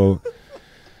do, so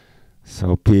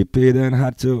PP then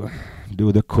had to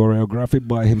do the choreography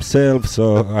by himself.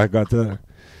 So I got a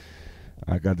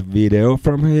video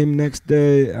from him next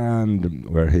day, and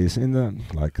where he's in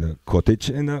the cottage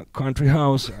in a country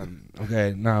house, and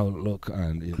okay, now look,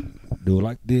 and you do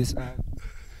like this,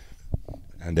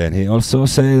 and then he also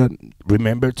say that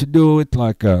remember to do it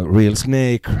like a real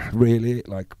snake, really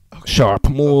like sharp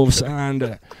moves,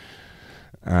 and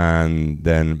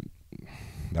then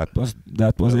that was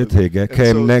it. He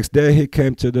came so next day. He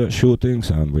came to the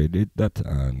shootings, and we did that.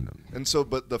 And so,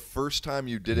 but the first time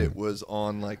you did it was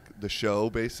on like the show,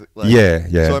 basically. Like,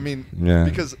 yeah. So I mean, yeah.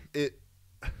 because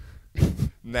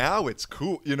now it's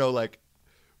cool, you know, like.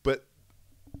 But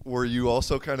were you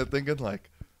also kind of thinking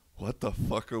like, what the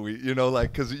fuck are we, you know,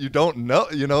 like, because you don't know,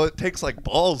 you know, it takes like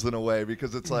balls in a way,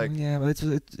 because it's like, yeah, but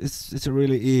it's a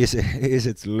really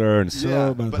easy to learn. So,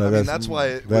 yeah, but I mean that's why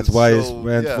it it so,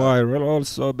 went yeah. viral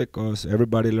also, because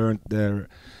everybody learned there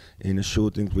in the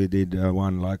shooting. We did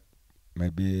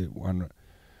maybe one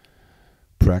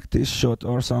practice shot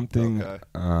or something, Okay.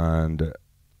 and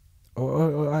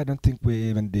I don't think we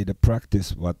even did a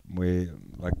practice. What we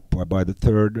like by the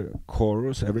third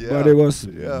chorus, everybody was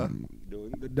doing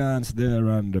the dance there,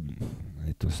 and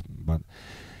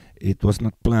it was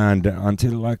not planned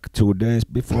until like 2 days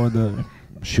before the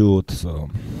shoot. So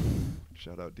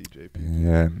Shout out DJ P.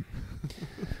 yeah.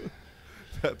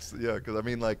 That's because I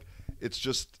mean, like, it's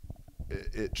just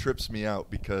it trips me out,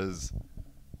 because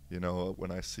you know,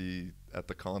 when I see at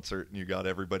the concert and you got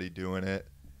everybody doing it,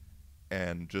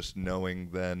 and just knowing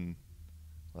then,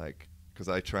 like, because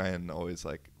I try and always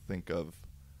like think of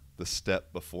the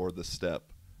step before the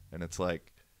step, and it's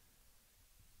like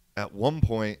at one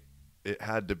point it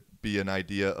had to be an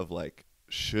idea of like,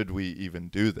 should we even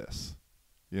do this,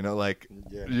 you know, like,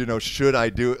 you know, should I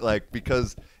do it, like,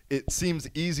 because it seems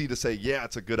easy to say, yeah,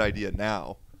 it's a good idea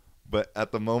now, but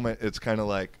at the moment it's kind of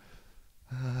like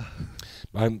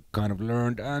I'm kind of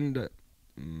learned, and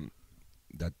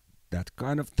that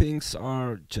kind of things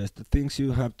are just the things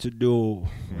you have to do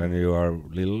when you are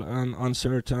little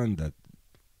uncertain. That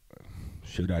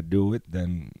should I do it?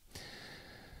 Then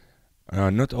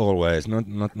not always.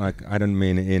 Not like, I don't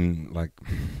mean in like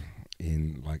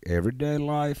everyday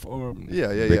life, or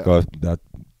because that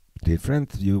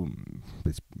different.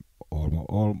 It's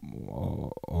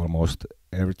almost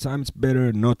every time it's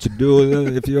better not to do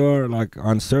it if you are like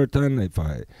uncertain. If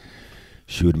I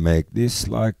should make this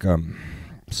like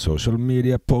social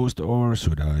media post, or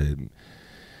should I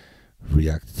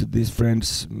react to this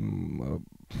friend's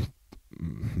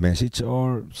message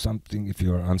or something. If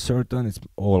you're uncertain, it's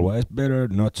always better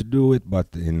not to do it. But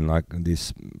in like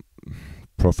this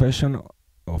profession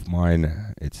of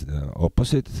mine, it's the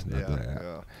opposite.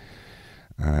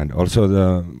 And also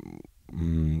the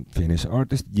Finnish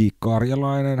artist J.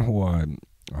 Karjalainen, who I'm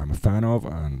a fan of,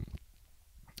 and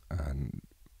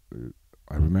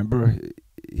I remember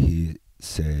he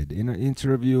said in an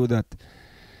interview that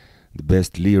the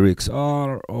best lyrics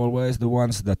are always the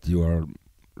ones that you are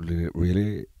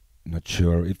really not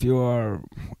sure if you are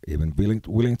even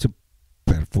willing to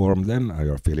perform them, or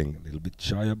you're feeling a little bit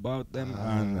shy about them,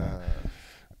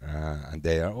 and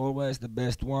they are always the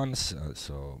best ones.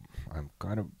 So I'm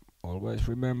kind of always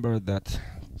remember that.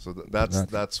 So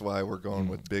that's why we're going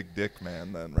with Big Dick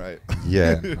Man then, right?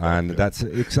 Yeah, and that's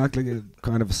exactly the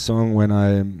kind of song when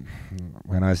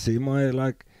I see my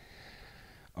like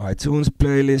iTunes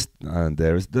playlist, and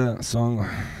there's the song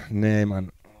name,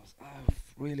 and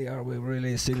really, are we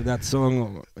really sing that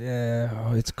song?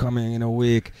 Yeah, it's coming in a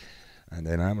week, and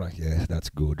then I'm like, yeah, that's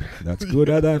good. That's good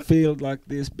that I feel like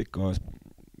this, because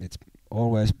it's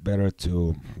always better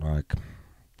to like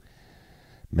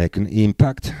make an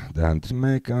impact than to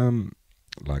make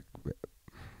like,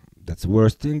 that's the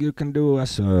worst thing you can do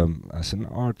as an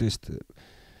artist,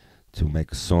 to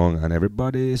make a song and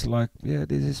everybody is like, yeah,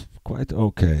 this is quite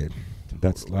okay.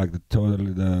 That's like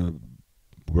totally the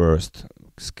worst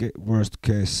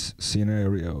case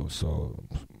scenario. So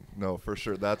no, for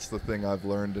sure, that's the thing I've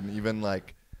learned, and even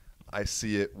like I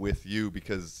see it with you,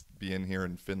 because being here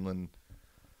in Finland,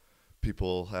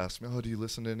 people ask me, oh, do you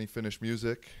listen to any Finnish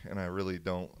music? And I really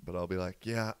don't, but I'll be like,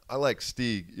 yeah, I like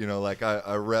STIG, you know, like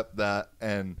I rep that,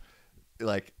 and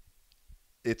like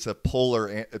it's a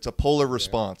polar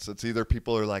response. It's either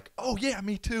people are like, oh yeah,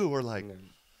 me too, or like,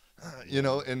 you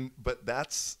know, but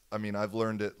that's, I mean, I've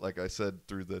learned it, like I said,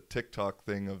 through the TikTok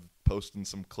thing of posting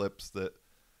some clips that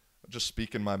just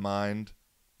speak in my mind,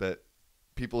 that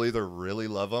people either really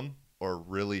love them or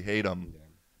really hate them.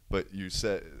 But you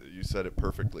said, you said it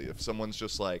perfectly. If someone's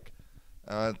just like,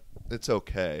 it's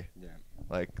okay,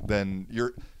 like then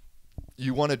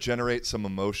you want to generate some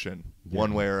emotion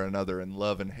one way or another, and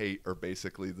love and hate are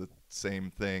basically the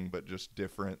same thing, but just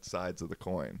different sides of the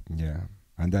coin. Yeah,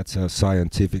 and that's a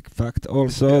scientific fact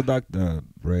also that the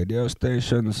radio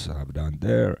stations have done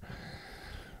their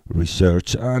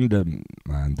research, and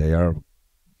they are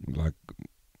like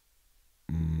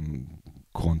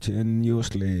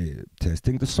continuously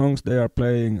testing the songs they are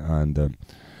playing and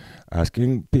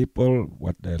asking people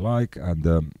what they like, and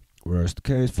the worst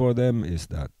case for them is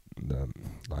that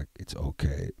like it's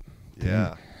okay.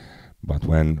 Yeah. But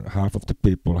when half of the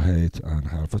people hate and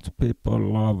half of the people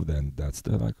love, then that's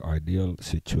the like ideal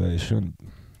situation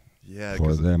Yeah,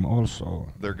 for them also.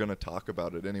 They're gonna talk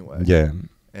about it anyway. Yeah.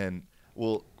 And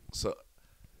well, so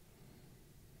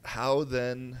how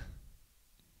then?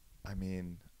 I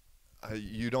mean,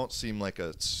 you don't seem like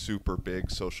a super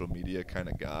big social media kind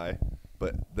of guy,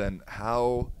 but then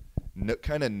how,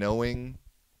 kind of knowing,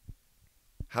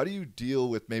 how do you deal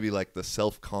with maybe like the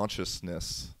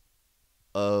self-consciousness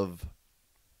of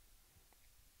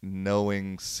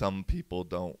knowing some people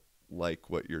don't like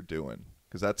what you're doing?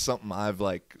 Because that's something I've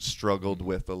like struggled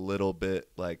with a little bit,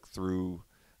 like through,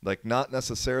 like not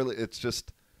necessarily, it's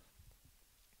just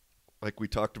like we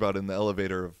talked about in the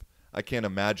elevator of, I can't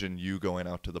imagine you going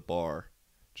out to the bar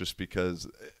just because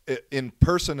in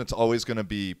person it's always going to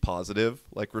be positive,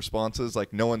 like responses,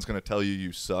 like no one's going to tell you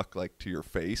you suck like to your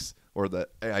face, or that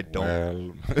hey, I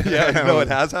don't. Well, yeah, no, it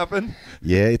has happened.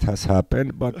 Yeah, it has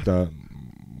happened, but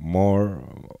more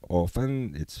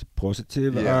often it's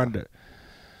positive. Yeah.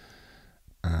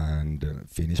 And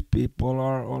Finnish people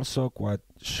are also quite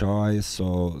shy,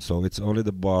 so it's only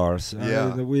the bars Yeah.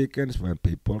 the weekends when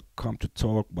people come to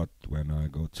talk. But when I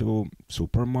go to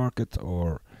supermarket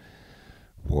or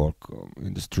walk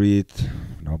in the street,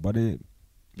 nobody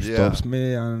stops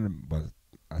me. But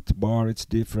at the bar it's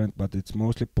different, but it's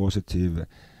mostly positive.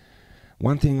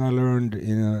 One thing I learned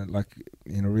in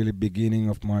a really beginning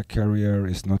of my career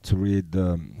is not to read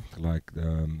the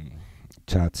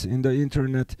chats in the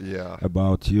internet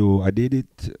about you. I did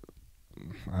it,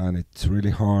 and it's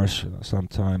really harsh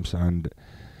sometimes,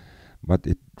 but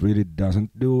it really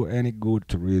doesn't do any good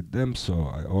to read them. So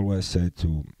I always say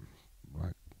to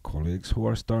like colleagues who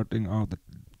are starting out that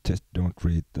just don't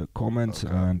read the comments,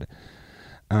 and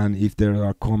if there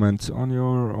are comments on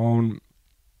your own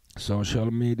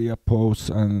social media posts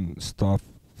and stuff,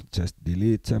 just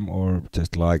delete them or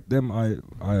just like them. I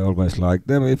always like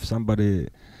them. If somebody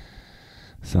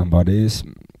is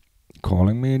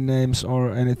calling me names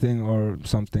or anything or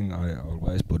something, I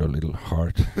always put a little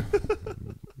heart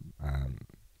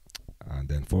and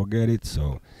then forget it.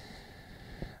 So,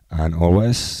 and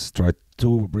always try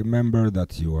to remember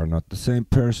that you are not the same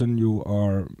person. You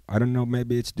are, I don't know,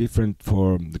 maybe it's different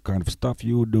for the kind of stuff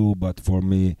you do, but for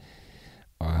me,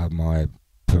 I have my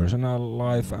personal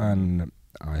life and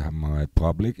I have my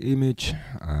public image,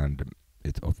 and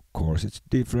it of course it's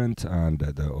different, and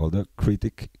all the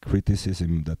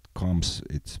criticism that comes,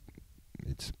 it's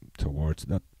towards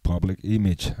that public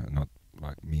image, not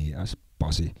like me as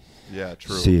Pasi. Yeah,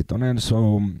 true. Siitonen,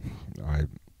 so I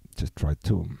just try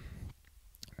to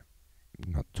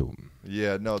not to.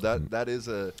 Yeah, no, that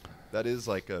is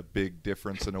like a big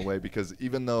difference in a way, because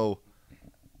even though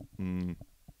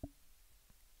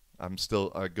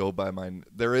I go by mine,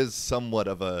 there is somewhat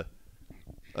of a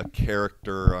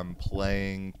character I'm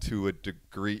playing to a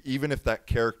degree, even if that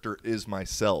character is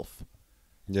myself.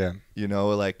 Yeah. You know,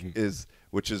 like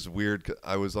which is weird.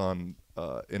 I was on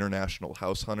International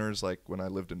House Hunters, like when I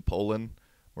lived in Poland,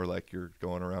 where like you're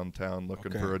going around town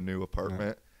looking for a new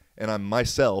apartment, and I'm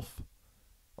myself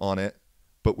on it,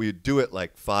 but we'd do it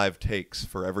like 5 takes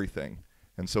for everything.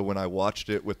 And so when I watched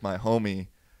it with my homie,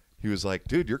 he was like,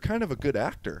 dude, you're kind of a good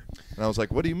actor. And I was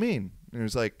like, what do you mean? And he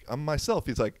was like, I'm myself.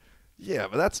 He's like, yeah,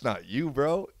 but that's not you,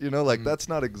 bro. You know, like that's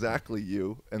not exactly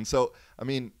you. And so, I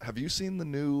mean, have you seen the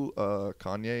new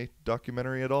Kanye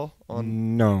documentary at all?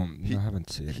 No, I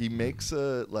haven't seen it. He makes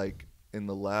like in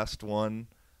the last one,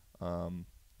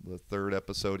 the 3rd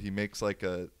episode, he makes like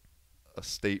a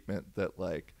statement that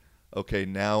like, okay,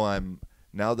 now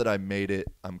that I made it,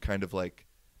 I'm kind of like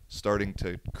starting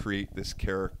to create this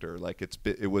character. Like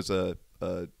it was a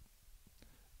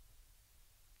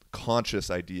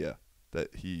conscious idea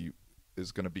that he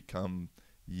is going to become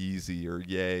Yeezy or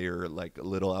Ye, or like a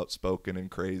little outspoken and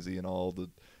crazy and all the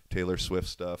Taylor Swift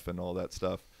stuff and all that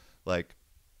stuff. Like,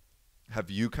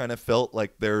 have you kind of felt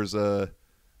like there's a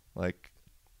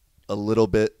little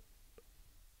bit,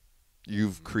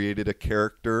 you've created a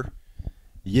character?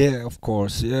 Yeah, of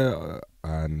course. Yeah,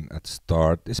 and at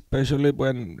start, especially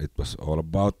when it was all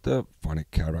about the funny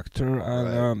character, and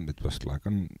Right. it was like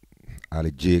an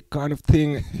Ali G kind of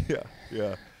thing. Yeah, yeah,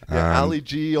 yeah. And Ali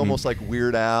G, almost like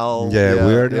Weird Al. yeah, Yeah,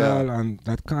 Weird yeah. Al and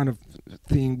that kind of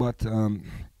thing. But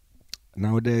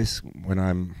nowadays, when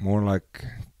I'm more like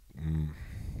mm,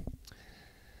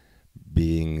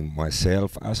 being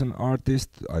myself as an artist,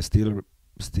 I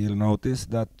still notice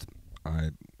that I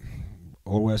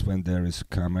always, when there is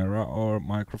camera or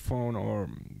microphone, or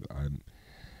I'm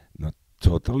not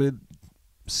totally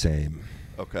same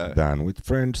Okay. than with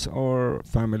friends or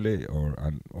family, or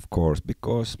and of course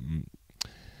because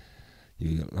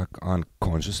you like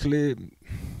unconsciously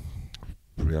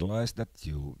realize that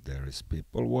you there is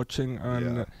people watching,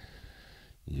 and Yeah.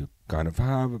 you kind of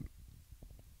have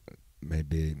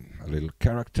maybe a little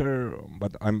character,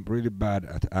 but I'm really bad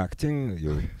at acting.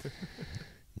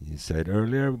 You said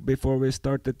earlier before we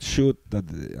started to shoot that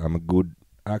I'm a good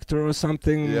actor or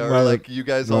something. Yeah, or Well, like you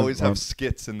guys well, always have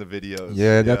skits in the videos.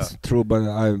 yeah, Yeah. that's true. But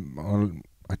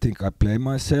I think I play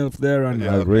myself there, and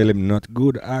Yeah, I okay. really am not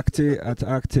good at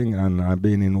acting. And I've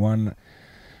been in one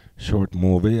short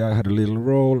movie. I had a little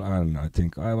role, and I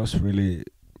think I was really,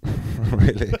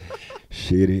 really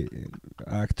shitty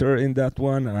actor in that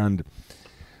one. And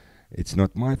it's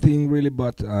not my thing really,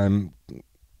 but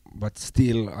but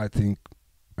still, I think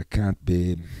I can't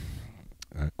be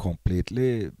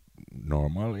completely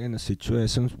normal in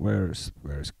situations where's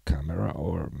camera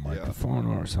or Yeah. microphone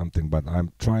or something. But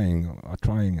I'm trying,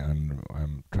 and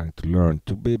I'm trying to learn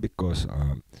to be, because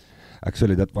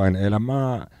actually that Vain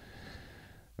Elämä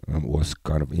was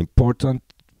kind of important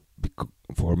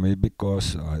for me,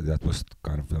 because that was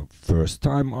kind of the first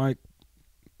time I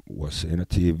was in a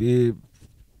TV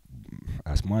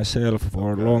as myself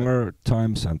for Okay. longer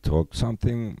times and talk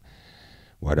something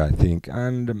what I think,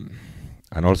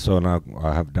 and also now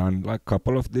I have done like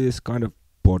couple of these kind of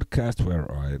podcasts where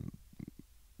I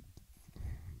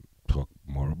talk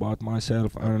more about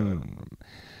myself, Okay.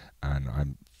 and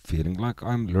I'm feeling like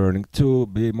I'm learning to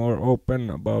be more open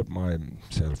about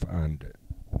myself, and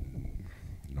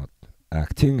not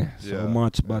acting so Yeah.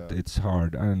 much, but Yeah. it's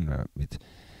hard, and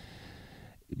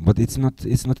but it's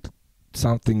not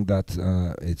something that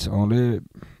it's only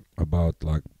about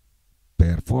like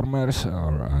performers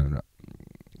or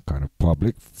kind of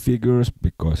public figures,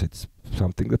 because it's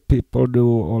something that people do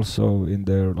also in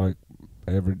their like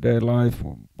everyday life.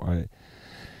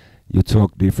 You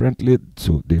talk differently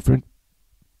to different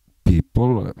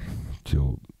people.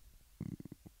 To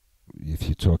if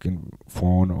you talk in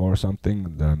phone or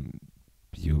something, then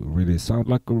you really sound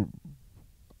like a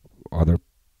other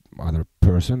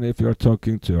person if you're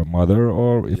talking to your mother,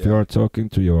 or if Yeah. you're talking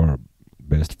to your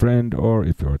best friend, or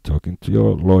if you're talking to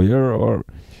your lawyer, or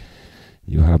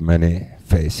you have many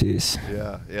faces.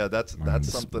 Yeah. Yeah. That's And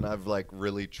something I've like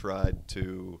really tried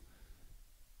to,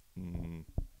 mm,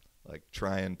 like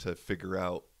trying to figure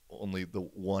out only the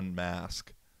one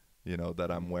mask, that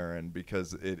I'm wearing,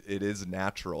 because it is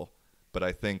natural, but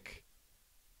I think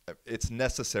it's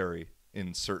necessary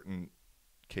in certain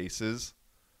cases.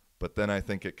 But then I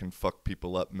think it can fuck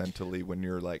people up mentally when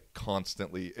you're like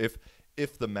constantly,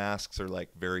 if the masks are like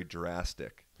very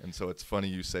drastic. And so it's funny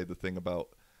you say the thing about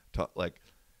like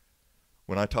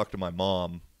when I talk to my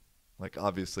mom, like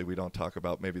obviously we don't talk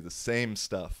about maybe the same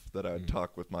stuff that I would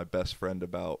talk with my best friend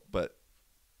about, but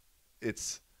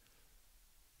it's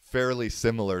fairly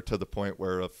similar to the point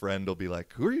where a friend will be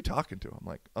like, "Who are you talking to?" I'm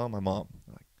like, "Oh, my mom."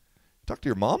 They're like, talk to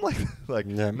your mom like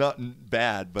yeah, not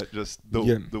bad, but just the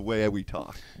yeah, the way we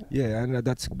talk. yeah, and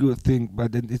that's a good thing.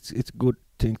 But then it's good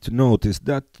thing to notice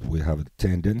that we have a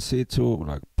tendency to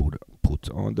like put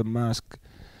on the mask,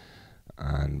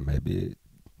 and maybe,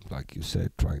 like you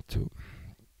said, trying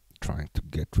to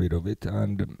get rid of it,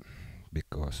 and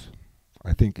because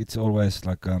I think it's always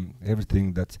like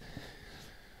everything that's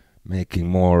making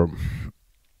more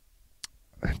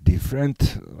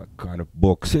different kind of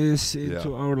boxes Yeah.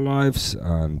 into our lives,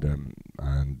 and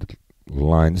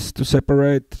lines to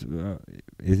separate.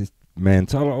 Is it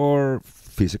mental or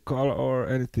physical or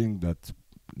anything that's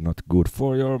not good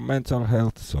for your mental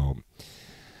health? So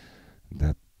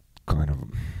that kind of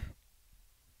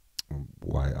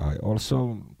why I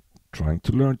also trying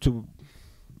to learn to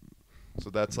So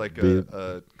that's like be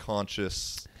a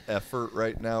conscious effort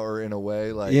right now, or in a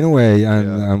way, like in a way, and,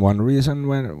 yeah, and one reason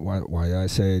why I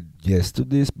said yes to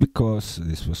this, because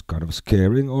this was kind of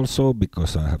scaring also,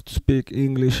 because I have to speak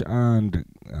English, and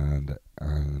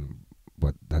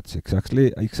but that's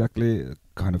exactly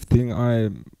kind of thing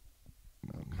I'm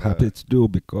okay. happy to do,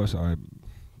 because I'm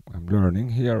learning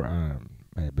here,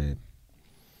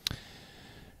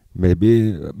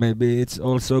 maybe it's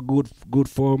also good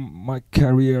for my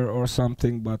career or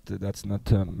something, but that's not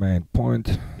the main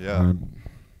point. Yeah.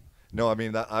 No, I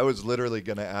mean, I was literally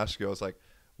gonna ask you. I was like,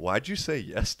 why'd you say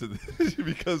yes to this?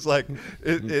 Because like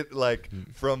it like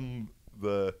from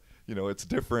the it's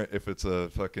different if it's a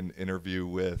fucking interview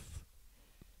with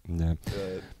Yeah.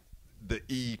 the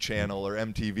E channel or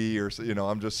MTV or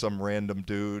I'm just some random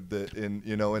dude that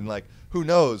and like who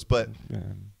knows, but Yeah.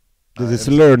 This is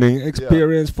a learning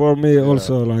experience for me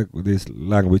also, like this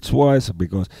language wise,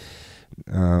 because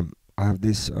I have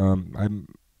this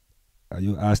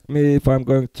you asked me if I'm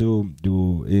going to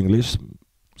do English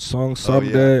songs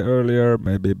someday earlier,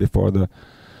 maybe before the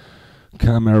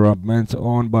camera went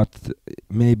on, but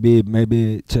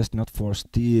maybe just not for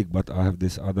STIG, but I have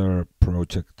this other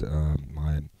project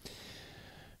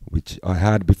which I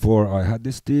had before I had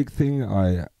this STIG thing.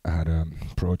 I had a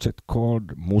project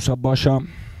called Musa Basha.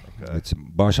 Okay. It's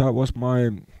Basha was my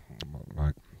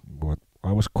like what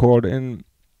I was called in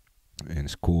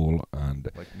school, and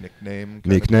like nickname.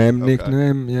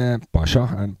 Nickname, yeah, Basha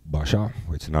and Basha,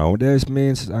 which nowadays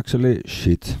means actually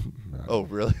shit. Oh,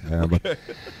 really? Yeah, okay.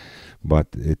 but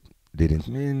it didn't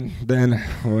mean then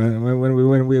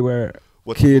when we were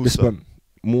What's kids. Musa?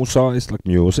 Musa is like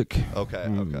music. Okay.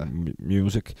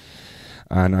 Music,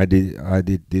 and I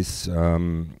did this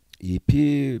EP,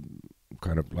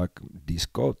 kind of like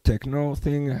disco techno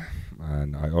thing,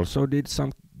 and I also did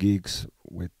some gigs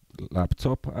with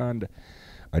laptop, and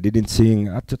I didn't sing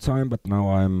at the time, but now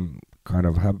I'm kind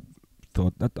of have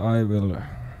thought that I will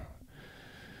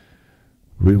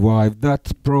revive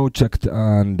that project,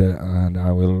 and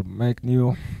I will make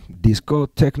new disco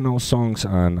techno songs,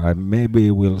 and I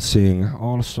maybe will sing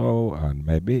also, and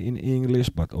maybe in English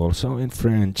but also in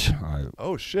French.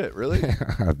 Oh shit, really?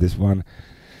 I have this one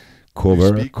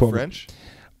cover. You speak French?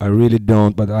 I really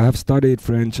don't, but I have studied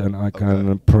French and I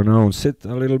can pronounce it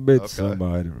a little bit. So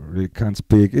I really can't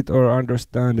speak it or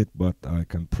understand it, but I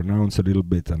can pronounce a little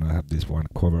bit, and I have this one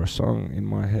cover song in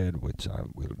my head, which I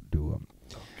will do a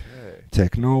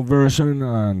techno version,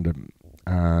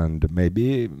 and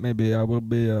maybe I will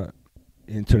be a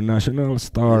international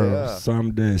star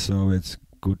someday. So it's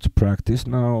good to practice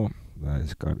now.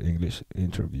 It's got English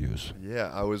interviews. Yeah,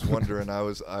 I was wondering. I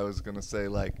was gonna say,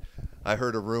 like, I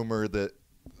heard a rumor that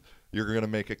you're gonna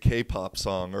make a K-pop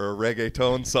song or a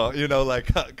reggaeton song,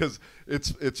 like, because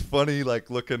it's funny, like,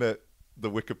 looking at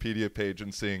the Wikipedia page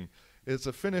and seeing it's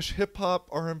a Finnish hip hop,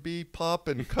 R&B, pop,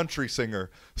 and country singer.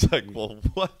 It's like, well,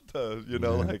 what the,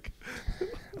 like.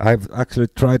 I've actually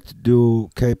tried to do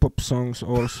K-pop songs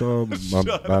also,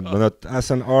 not as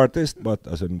an artist, but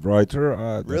as a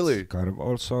writer. Really? Kind of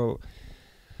also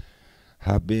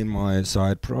have been my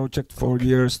side project for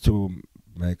years to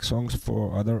make songs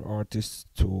for other artists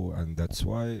too, and that's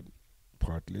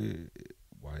partly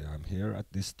why I'm here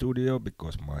at this studio,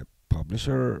 because my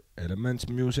publisher Elements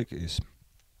Music is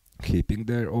keeping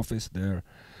their office there,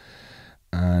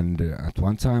 and at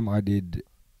one time I did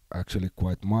actually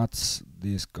quite much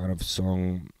this kind of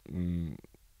song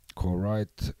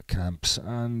co-write camps,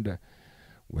 and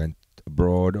went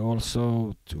abroad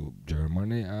also to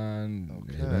Germany and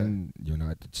even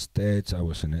United States. I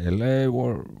was in LA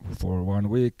for 1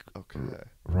 week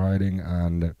writing,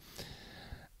 and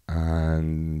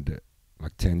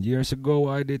like 10 years ago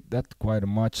I did that quite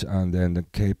much, and then the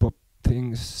K-pop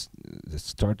things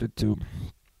started to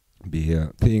be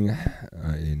a thing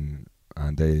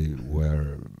and they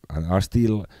were and are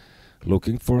still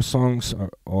looking for songs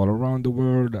all around the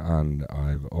world, and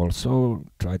I've also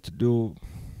tried to do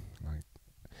like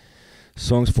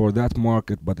songs for that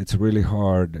market, but it's really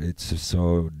hard. It's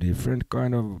so different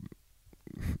kind of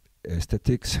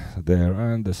aesthetics there,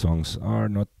 and the songs are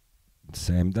not the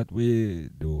same that we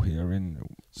do here in.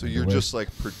 So you're just like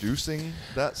producing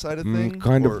that side of things?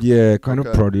 Kind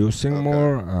of producing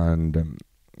more, and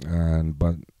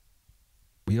but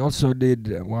we also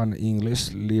did one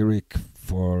English lyric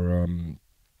for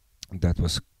that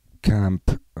was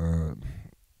camp,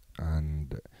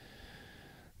 and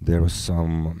there was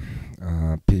some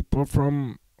people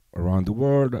from around the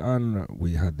world, and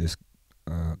we had this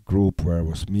group where it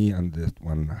was me and that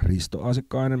one Risto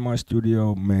Asekainen, my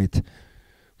studio mate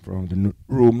from the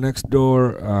room next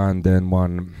door, and then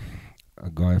a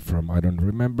guy from, I don't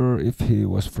remember if he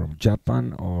was from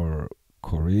Japan or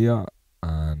Korea,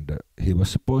 and he was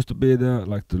supposed to be the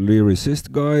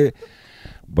lyricist guy,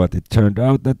 but it turned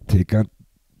out that he can't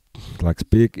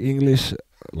speak English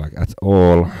at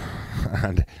all,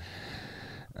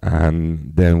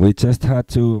 and then we just had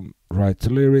to write the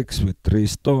lyrics with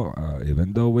Risto,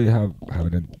 even though we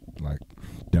haven't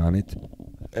done it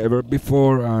ever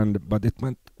before, but it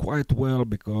went quite well,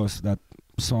 because that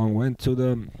song went to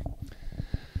the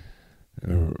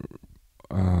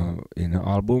in an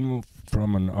album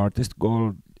from an artist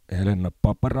called Helena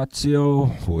Paparazzo,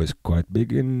 who is quite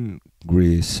big in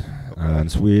Greece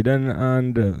and Sweden,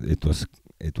 and it was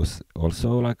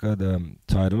also like the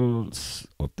titles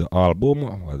of the album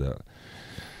or the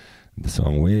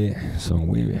song we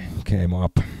came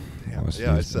up.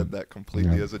 Yeah, I said that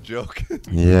completely as a joke.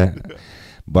 Yeah,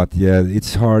 but yeah,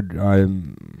 it's hard.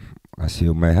 As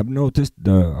you may have noticed,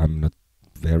 I'm not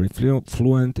very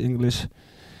fluent English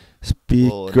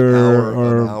speaker.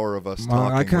 Well, an hour of us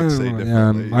talking would say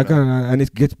differently. I can, and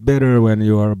it gets better when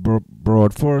you are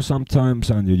abroad for sometimes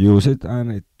and you use it,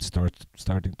 and it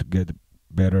starting to get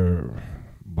better.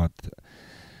 But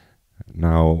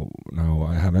now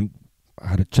I haven't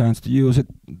had a chance to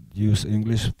use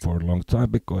English for a long time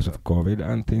because of COVID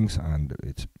and things,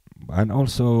 and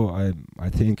also I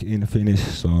think in Finnish,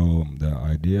 so the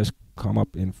ideas come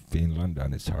up in Finland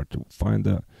and it's hard to find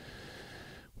the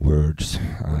words.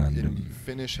 And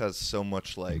Finnish has so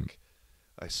much like,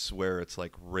 I swear it's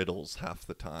like riddles half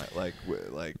the time, like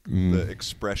the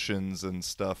expressions and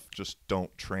stuff just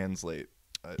don't translate.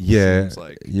 Seems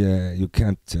like. Yeah, you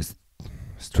can't just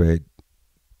straight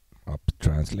up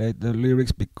translate the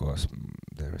lyrics because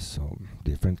they're so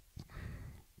different.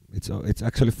 It's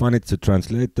actually funny to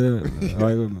translate the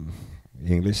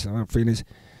English or Finnish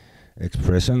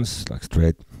expressions like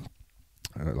straight,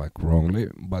 like wrongly.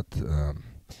 But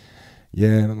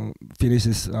yeah, Finnish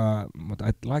is. But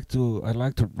I'd like to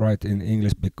write in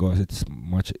English because it's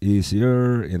much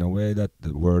easier in a way that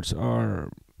the words are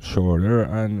shorter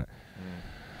and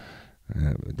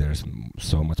there's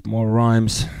so much more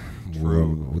rhymes.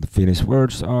 The Finnish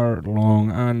words are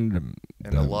long and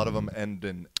a lot of them end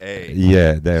in A.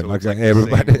 Yeah, they're so like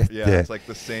everybody. Same, yeah, it's like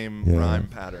the same rhyme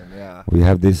pattern. Yeah. We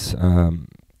have this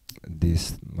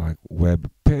like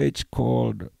web page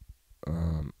called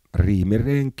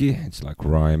Riimirenki. It's like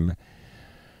rhyme.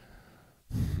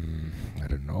 I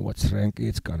don't know what's renki.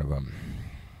 It's kind of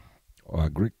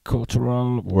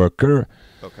agricultural worker.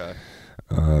 Okay.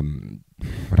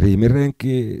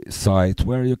 Riimirenki site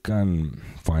where you can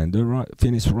find the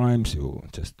Finnish rhymes. You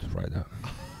just write a.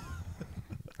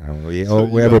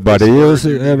 Everybody uses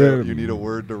it. You need a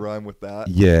word to rhyme with that.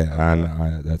 Yeah,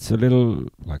 and that's a little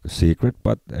like a secret,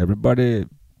 but everybody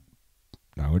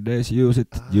nowadays use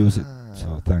it.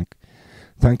 So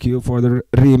thank you for the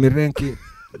Riimirenki.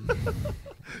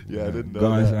 Yeah, I didn't know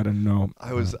guys. that. I don't know.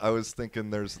 I was thinking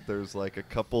there's like a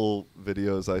couple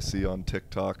videos I see on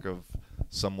TikTok of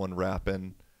someone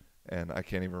rapping, and I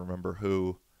can't even remember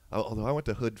who. Although I went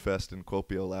to Hoodfest in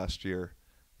Kuopio last year,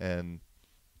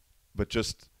 but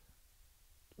just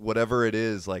whatever it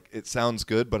is, like it sounds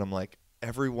good, but I'm like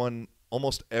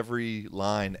almost every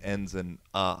line ends in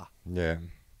ah. Yeah.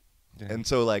 And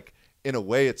so like in a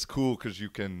way it's cool because you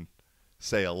can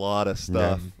say a lot of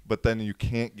stuff, but then you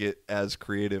can't get as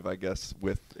creative, I guess,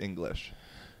 with English,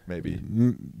 maybe.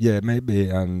 Yeah, maybe,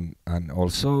 and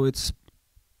also it's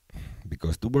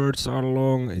because the words are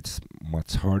long. It's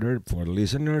much harder for the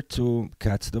listener to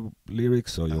catch the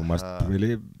lyrics, so you must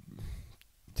really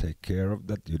take care of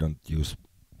that. You don't use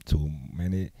too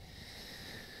many,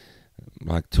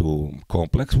 like too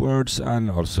complex words, and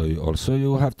also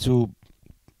you have to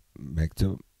make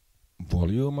the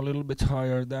volume a little bit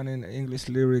higher than in English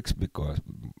lyrics because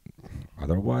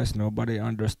otherwise nobody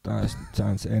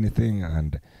understands anything,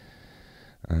 and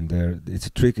it's a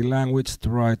tricky language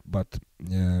to write, but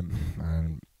yeah,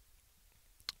 and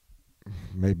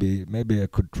maybe I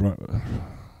could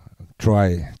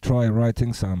try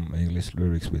writing some English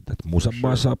lyrics with that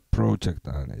Musabasa project,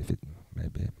 and if it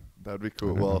maybe that'd be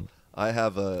cool. Well, I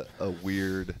have a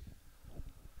weird,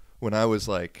 when I was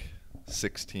like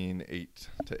 16, 8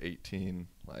 to 18,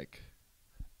 like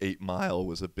 8 Mile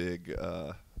was a big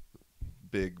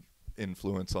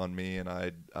influence on me, and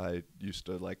I used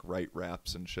to like write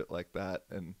raps and shit like that,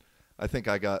 and I think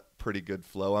I got pretty good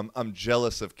flow. I'm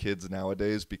jealous of kids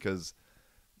nowadays because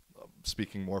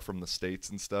speaking more from the States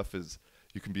and stuff is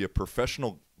you can be a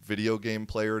professional video game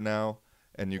player now,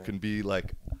 and you can be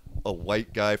like a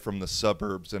white guy from the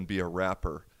suburbs and be a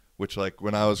rapper, which like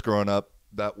when I was growing up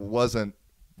that wasn't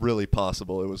really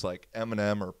possible. It was like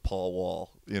Eminem or Paul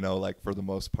Wall, like for the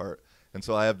most part. And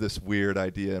so I have this weird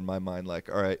idea in my mind, like,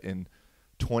 all right, in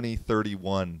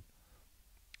 2031,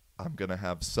 I'm going to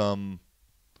have some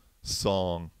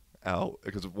song out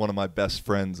because one of my best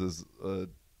friends is a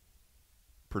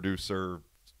producer,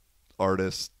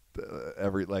 artist,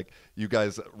 like you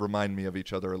guys remind me of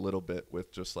each other a little bit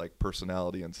with just like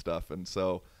personality and stuff. And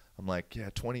so I'm like, yeah,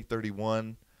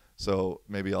 2031. So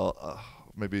maybe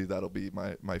maybe that'll be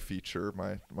my feature,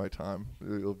 my time.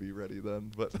 It'll be ready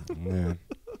then. But Yeah.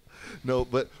 no,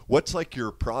 but what's like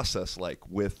your process like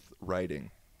with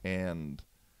writing and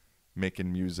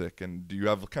making music? And do you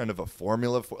have kind of a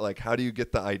formula for like how do you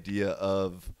get the idea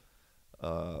of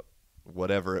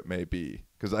whatever it may be?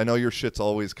 Because I know your shit's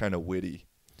always kind of witty.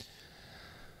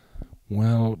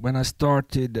 Well, when I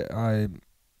started, I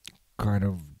kind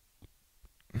of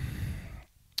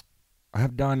I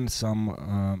have done some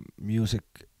music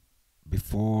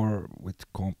before with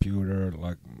computer,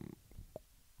 like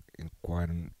in quite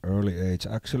an early age.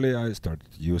 Actually, I started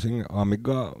using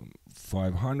Amiga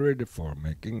 500 for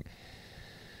making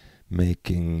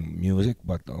music,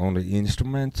 but only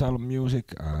instrumental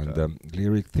music, and the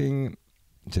lyric thing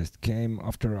just came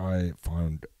after I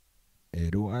found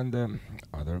Edu and the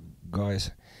other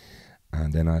guys,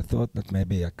 and then I thought that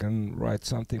maybe I can write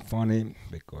something funny,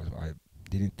 because I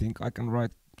didn't think I can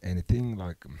write anything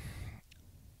like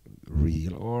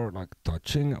real or like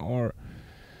touching or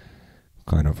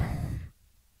kind of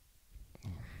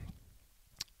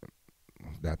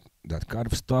that kind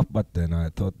of stuff. But then I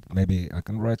thought maybe I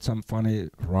can write some funny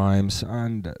rhymes,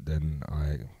 and then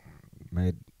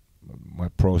my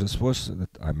process was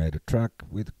that I made a track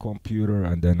with computer,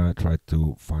 and then I tried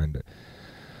to find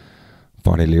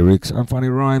funny lyrics and funny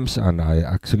rhymes, and I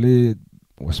actually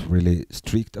was really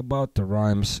strict about the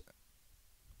rhymes.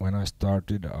 When I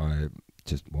started, I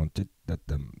just wanted that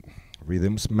the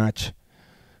rhythms match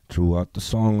throughout the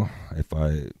song. If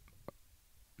I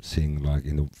sing like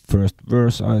in the first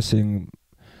verse, I sing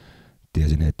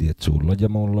tiesin heti, että sulla ja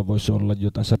mulla voisi olla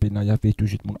jotain säpinää ja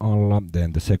viihtyisit mun alla.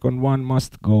 Then the second one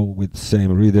must go with the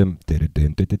same rhythm.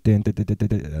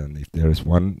 And if there is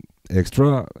one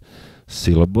extra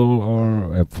syllable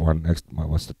or one extra,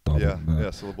 what's the top?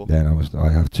 Syllable. Then I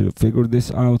have to figure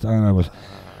this out, and I was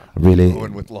really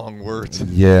going with long words.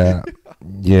 Yeah,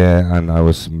 yeah, and I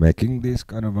was making this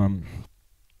kind of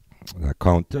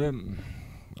count.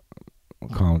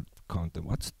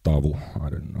 What's tavu? I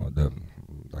don't know, the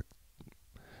like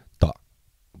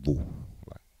tavu,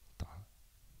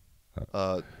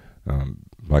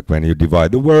 like when you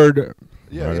divide the word.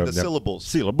 Yeah, in the syllables.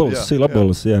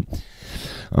 Syllables. Yeah.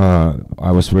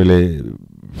 I was really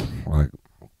like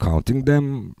counting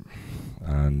them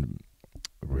and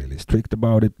really strict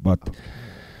about it,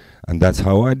 and that's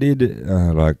how I did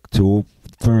like 2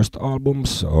 first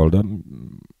albums.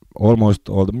 Almost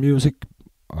all the music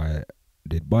I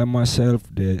did by myself.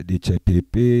 The DJ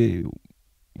PP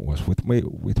was with me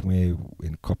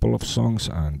in a couple of songs,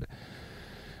 and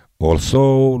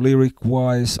also lyric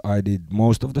wise I did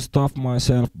most of the stuff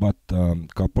myself, but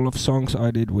couple of songs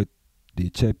I did with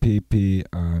DJ PP,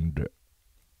 and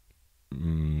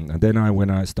then when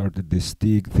I started this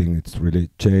STIG thing, it's really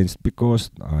changed,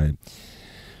 because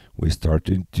we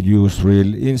started to use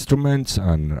real instruments,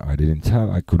 and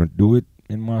I couldn't do it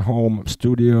in my home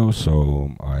studio,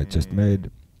 so I just made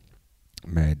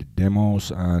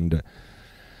demos, and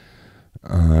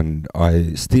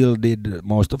I still did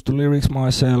most of the lyrics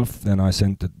myself. Then I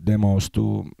sent the demos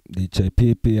to DJ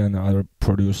PP and other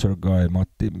producer guy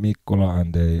Matti Mikkola,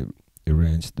 and they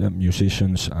arranged the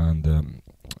musicians and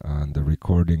the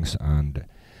recordings, and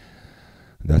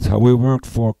that's how we worked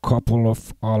for a couple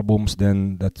of albums.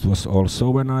 Then that was also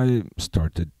when I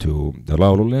started to the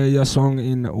Laululeija song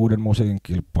in Uuden musiikin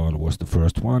kilpailu was the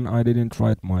first one I didn't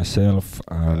write myself,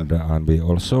 and we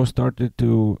also started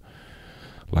to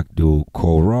like do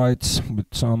co-writes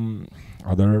with some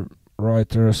other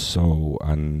writers. So,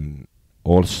 and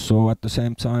also at the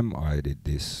same time I did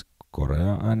this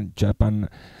Korea and Japan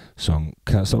song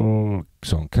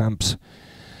camps.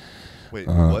 Wait,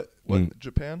 what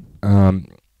Japan?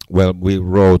 Well, we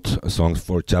wrote songs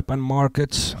for Japan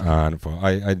markets, and for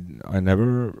I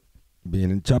never been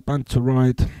in Japan to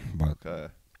write, but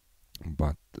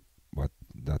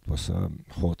that was a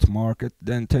hot market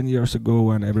then 10 years ago,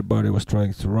 and everybody was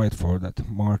trying to write for that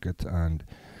market, and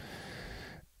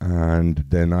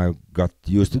then I got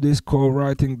used to this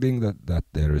co-writing thing that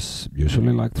there is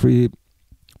usually like 3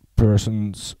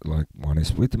 persons, like one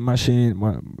is with the machine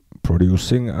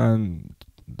producing, and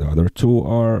the other 2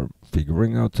 are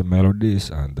figuring out the melodies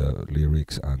and the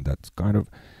lyrics, and that's kind of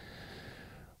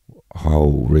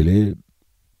how really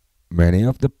many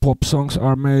of the pop songs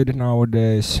are made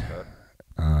nowadays.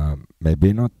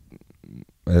 Maybe not,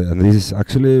 and this is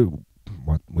actually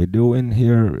what we do in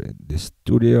here, this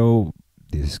studio.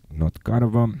 This is not kind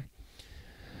of a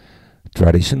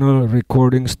traditional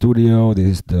recording studio.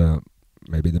 This is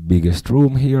maybe the biggest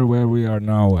room here where we are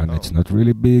now, and it's not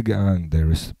really big, and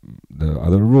the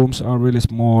other rooms are really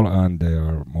small, and they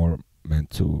are more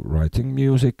meant to writing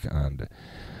music, and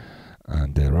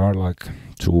and there are like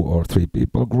 2 or 3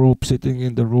 people group sitting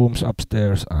in the rooms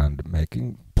upstairs and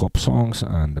making pop songs,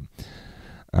 and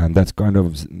that's kind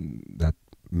of that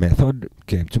method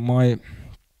came to my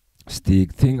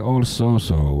STIG thing also.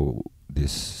 So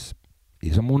this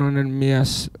Isomunainen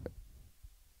mies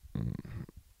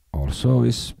also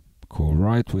is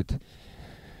co-write with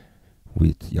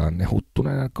Janne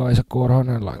Huttunen and Kaisa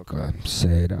Korhonen, like I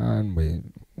said, and we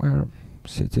were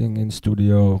sitting in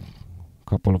studio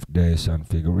couple of days and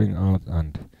figuring out.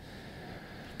 And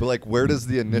but like, where does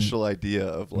the initial idea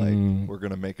of like we're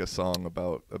gonna make a song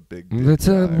about a big it's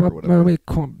guy or whatever? we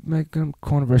make a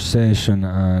conversation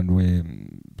and we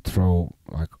throw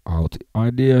like out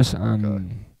ideas,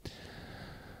 and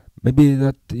maybe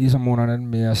that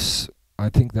Isomunainen mies, I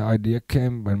think the idea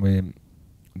came when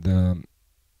the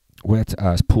Wet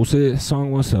Ass Pussy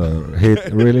song was a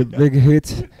hit, really big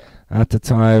hit at the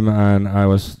time, and I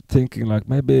was thinking like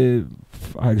maybe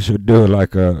I should do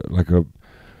like a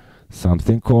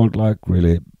something called like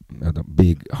really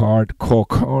big hard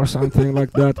cock or something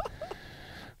like that.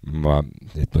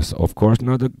 It was of course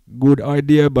not a good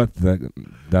idea, but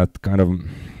that kind of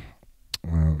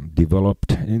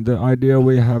developed in the idea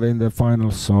we have in the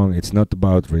final song. It's not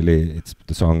about really,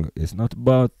 the song is not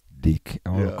about dick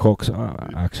or cocks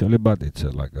actually, but it's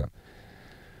like a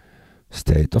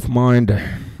state of mind.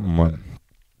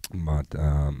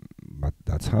 But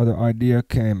that's how the idea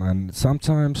came, and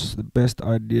sometimes the best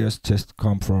ideas just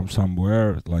come from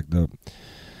somewhere, like the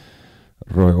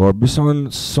Roy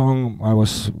Orbison song. I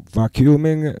was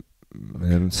vacuuming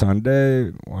on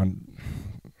Sunday one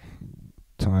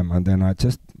time, and then I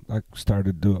just like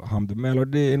started to hum the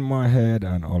melody in my head,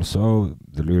 and also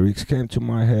the lyrics came to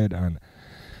my head. And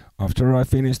after I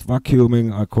finished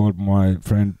vacuuming, I called my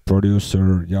friend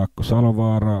producer Jaakko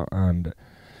Salovaara, and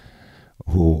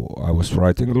who I was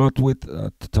writing a lot with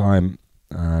at the time,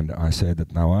 and I said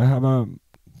that now I have a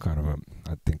kind of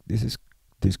I think this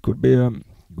could be a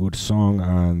good song,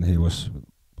 and he was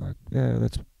like, yeah,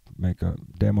 let's make a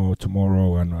demo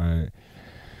tomorrow. And I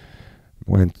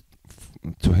went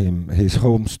to his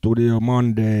home studio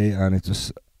Monday, and it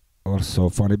was also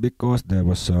funny because there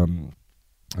was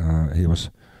he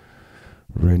was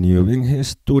renewing his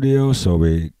studio, so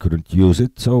we couldn't use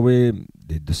it, so we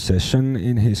did the session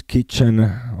in his kitchen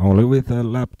only with a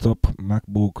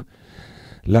MacBook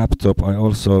laptop. I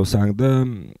also sang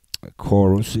the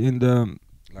chorus in the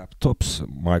laptop's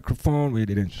microphone. We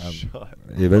didn't have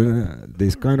even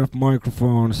these kind of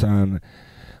microphones, and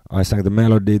I sang the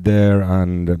melody there,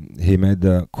 and he made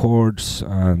the chords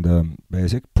and the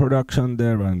basic production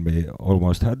there, and we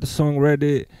almost had the song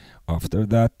ready after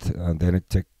that. And then it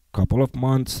took couple of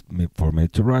months for me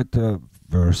to write the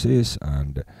verses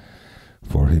and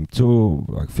for him to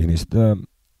like finish the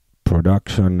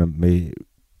production. We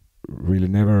really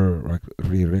never like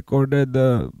re-recorded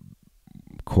the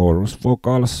chorus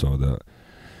vocals, so the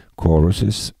chorus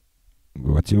is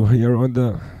what you hear on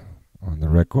the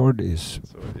record is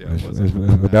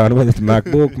done with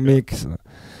MacBook mix.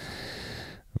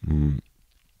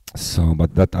 So,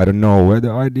 but that I don't know where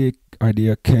the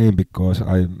idea came, because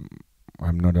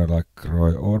I'm not a like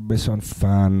Roy Orbison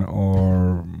fan,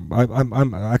 or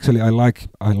I'm actually I like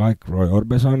Roy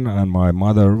Orbison, and my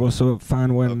mother was a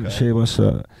fan when she was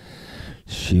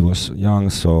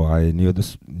young, so I knew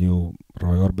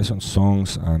Roy Orbison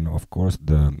songs, and of course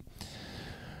the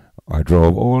I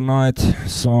Drove All Night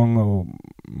song,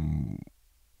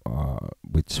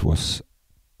 which was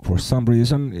for some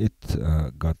reason it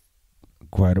got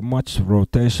quite much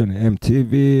rotation in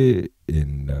MTV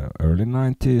in the early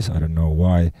 90s. I don't know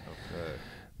why,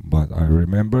 but I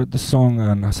remember the song,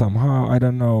 and somehow, I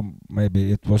don't know,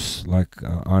 maybe it was like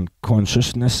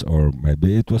unconsciousness, or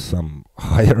maybe it was some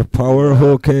higher power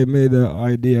who gave me the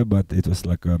idea, but it was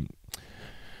like a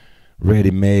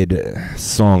ready-made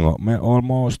song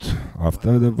almost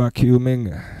after the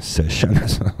vacuuming session.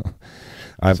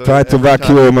 I've tried to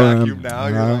vacuum. I've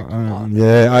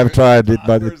tried it,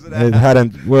 but it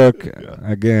hadn't worked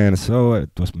again. So it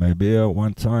was maybe a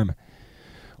one time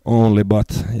only.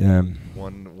 But yeah,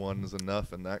 one is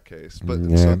enough in that case. But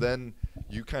so then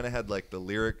you kind of had like the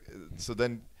lyric. So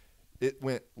then it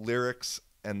went lyrics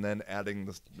and then adding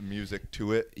the music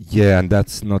to it. Yeah, and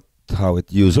that's not how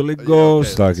it usually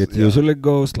goes. Usually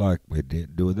goes like we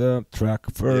do the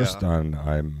track first, and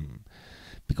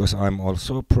because I'm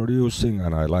also producing,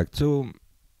 and I like to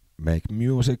make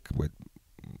music with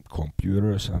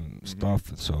computers and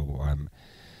stuff, so I'm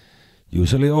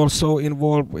usually also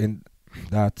involved in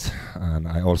that, and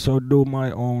I also do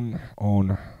my own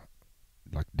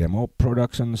like demo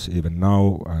productions even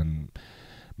now,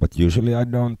 but usually I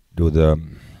don't do the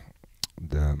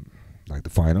like the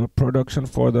final production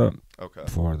for the Okay.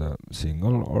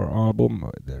 single or album.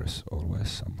 There's always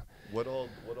some. What all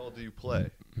do you play?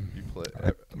 You play.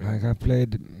 Like I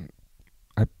played.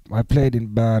 I played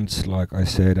in bands, like I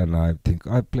said, and I think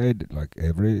I played like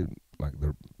every like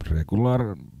the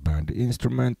regular band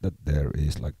instrument that there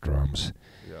is, like drums,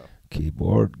 Yeah.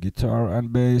 keyboard, guitar,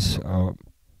 and bass.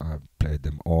 I played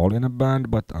them all in a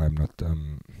band, but I'm not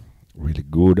really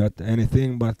good at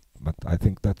anything. But I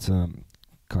think that's a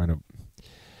kind of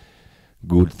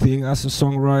good thing as a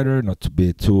songwriter, not to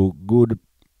be too good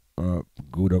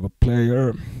of a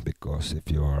player, because if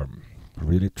you are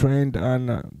really trained and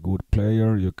a good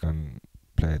player, you can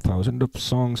play thousands of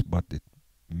songs, but it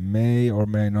may or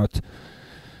may not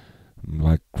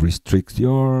like restrict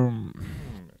your.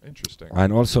 Interesting.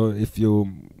 And also, if you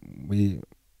we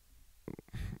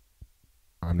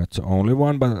I'm not the only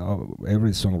one, but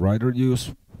every songwriter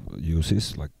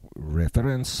uses like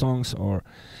reference songs, or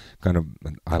kind of,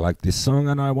 I like this song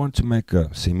and I want to make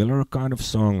a similar kind of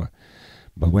song.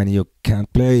 But when you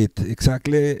can't play it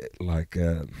exactly like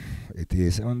it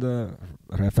is on the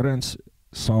reference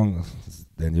song,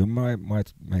 then you might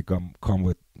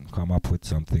come up with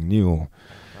something new.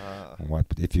 What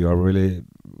if you are really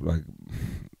like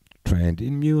trained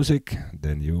in music,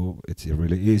 then it's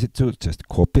really easy to just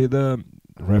copy the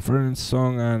reference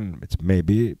song, and it's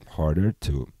maybe harder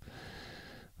to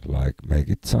like make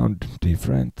it sound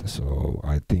different. So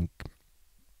I think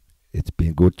it's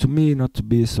been good to me not to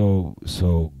be so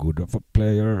good of a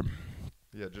player.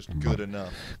 Yeah, just good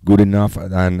enough. Good enough,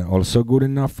 and also good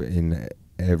enough in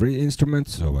every instrument,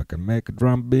 so I can make a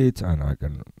drum beat, and I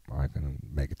can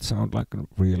make it sound like a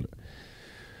real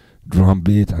drum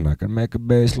beat, and I can make a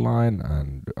bass line,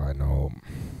 and I know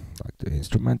like the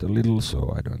instrument a little,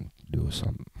 so I don't do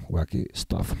some wacky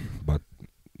stuff, but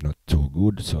not too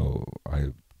good. So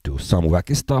I do some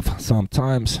wacky stuff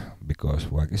sometimes, because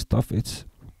wacky stuff it's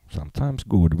sometimes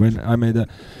good. When I made the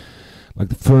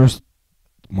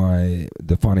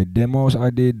funny demos I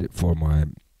did for my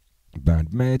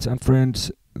bandmates and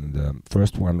friends, the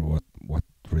first one what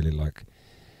really like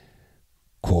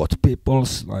caught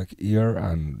people's like ear,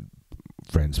 and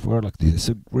friends were like, this is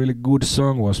a really good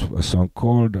song, was a song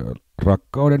called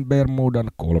Rakkauden Bermudan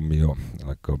Kolmio,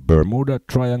 like a Bermuda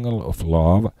Triangle of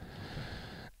Love.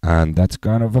 And that's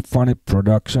kind of a funny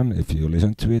production. If you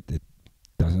listen to it, it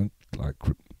doesn't like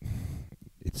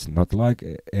it's not like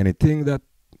anything that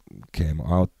came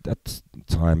out at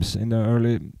times in the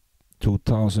early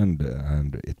 2000,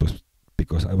 and it was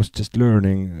because I was just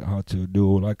learning how to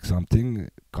do like something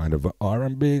kind of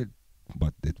R&B,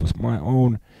 but it was my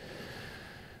own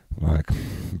like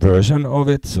version of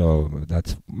it. So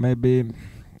that's maybe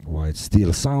why it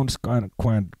still sounds kind of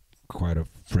quite a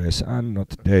fresh and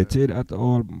not dated at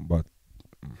all. But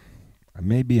I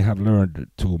maybe have learned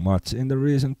too much in the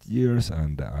recent years,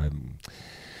 and I'm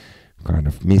kind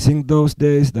of missing those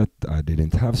days that I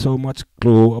didn't have so much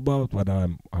clue about what I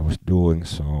was doing.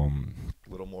 So A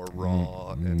little more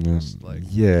raw and just like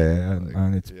yeah, like,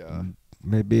 and it's yeah.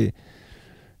 maybe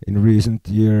in recent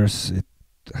years it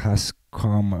has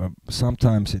come.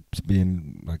 Sometimes it's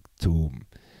been like too.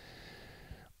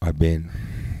 I've been,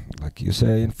 like you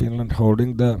say in Finland,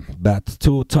 holding the bat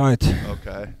too tight.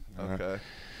 Okay. Okay.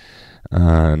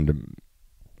 And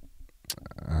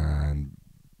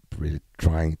really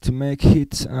trying to make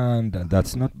hits, and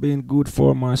that's not been good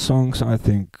for my songs, I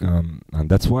think, and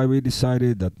that's why we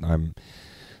decided that I'm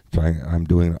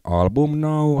doing an album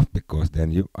now, because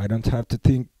then I don't have to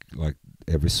think like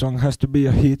every song has to be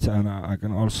a hit, and I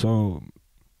can also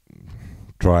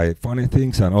try funny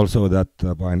things. And also that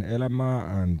Vain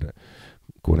Elämä and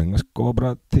Kuningas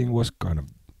Cobra thing was kind of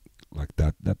like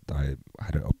that I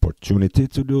had an opportunity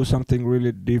to do something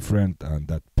really different, and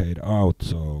that paid out.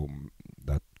 So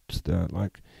that's the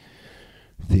like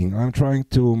thing I'm trying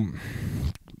to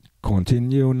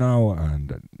continue now,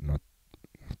 and not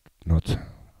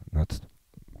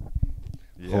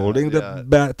holding the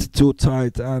bat too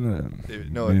tight. And it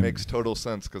makes total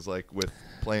sense, because like with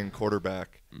playing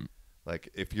quarterback, like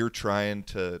if you're trying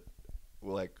to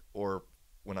like, or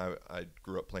when I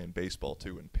grew up playing baseball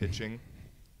too and pitching,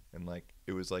 and like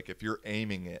it was like if you're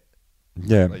aiming it,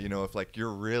 like, if like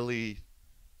you're really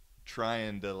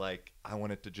trying to like, I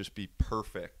want it to just be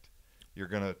perfect, you're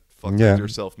gonna fuck with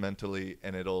yourself mentally,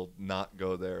 and it'll not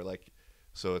go there. Like,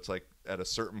 so it's like at a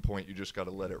certain point you just got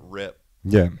to let it rip.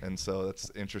 Yeah. And so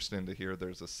it's interesting to hear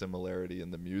there's a similarity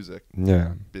in the music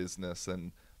business.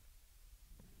 And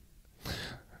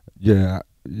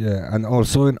yeah, and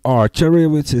also in archery,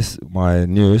 which is my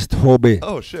newest hobby.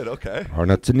 Oh shit. Okay. Or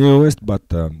not the newest, but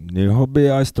new hobby.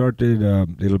 I started a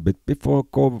little bit before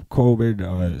COVID.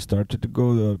 I started to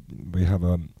go. We have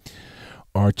a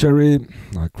archery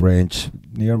like range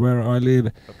near where I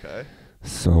live. Okay.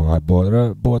 So I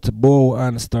bought a bow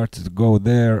and started to go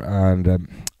there, and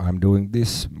I'm doing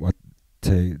this what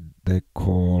they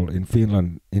call in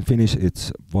Finland, in Finnish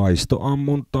it's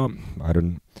vaistoammunta. I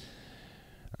don't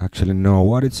actually know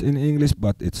what it's in English,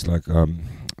 but it's like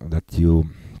that you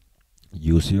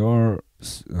use your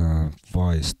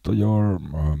vaisto, your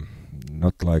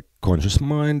not like conscious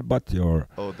mind, but your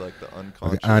Oh, like the like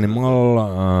unconscious.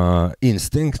 animal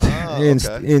instinct, Ah,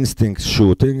 okay. instinct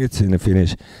shooting. It's in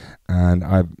Finnish, and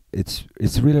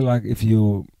it's really like if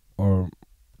you are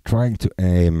trying to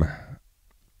aim,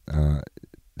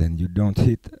 then you don't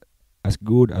hit as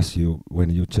good as you when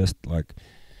you just like.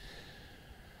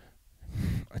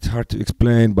 It's hard to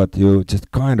explain, but you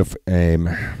just kind of aim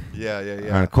Yeah, yeah,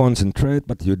 yeah. and concentrate,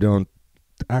 but you don't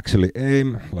actually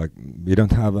aim. Like we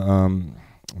don't have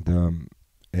the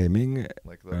aiming.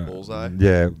 Like the bullseye.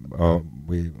 Yeah, Okay.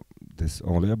 we there's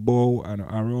only a bow and an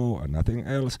arrow and nothing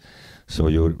else. So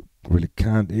you really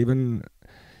can't even.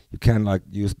 You can like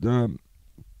use the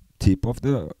tip of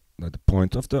the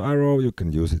point of the arrow. You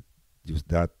can use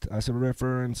that as a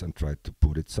reference and try to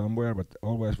put it somewhere. But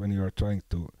always when you are trying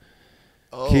to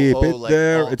keep it like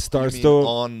there, on, it starts you to mean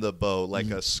on the bow, like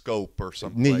a scope or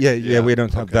something. Like, yeah, we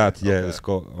don't have okay, that. Yeah,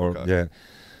 okay, or okay. yeah.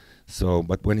 So,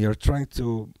 but when you're trying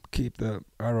to keep the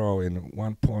arrow in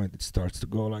one point, it starts to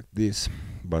go like this.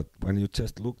 But when you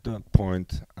just look the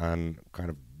point and kind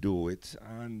of do it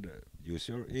and use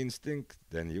your instinct,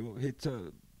 then you hit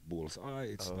a bullseye.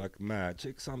 It's Oh. like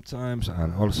magic sometimes.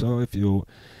 And also, if you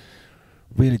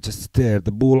really just stare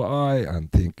the bull eye and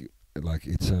think like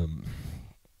it's a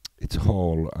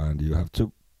hole, and you have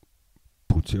to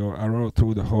put your arrow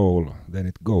through the hole, then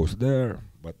it goes there.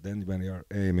 But then when you're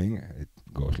aiming, it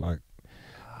goes like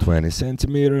 20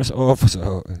 centimeters off.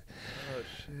 So Oh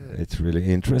shit. it's really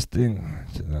interesting.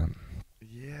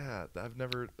 Yeah,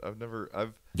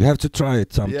 I've. You have to try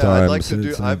it sometimes. Yeah, I'd like to do.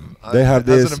 It's, They have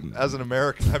this. as an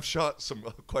American, I've shot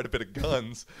quite a bit of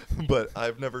guns, but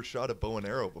I've never shot a bow and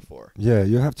arrow before. Yeah,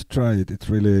 you have to try it. It's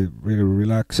really, really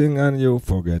relaxing, and you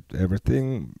forget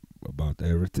everything about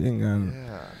everything. And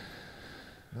Yeah.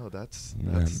 No,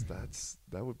 Yeah.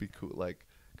 that would be cool. Like,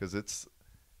 because it's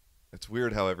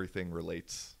weird how everything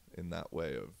relates in that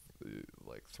way of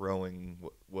like throwing.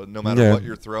 No matter Yeah. what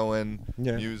you're throwing,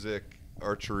 Yeah. music,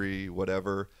 archery,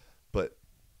 whatever. But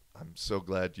I'm so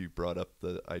glad you brought up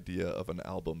the idea of an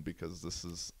album, because this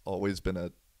has always been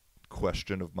a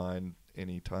question of mine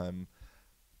anytime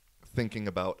thinking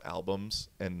about albums.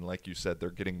 And like you said,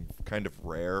 they're getting kind of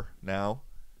rare now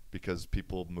because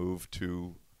people move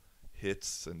to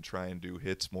hits and try and do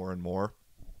hits more and more.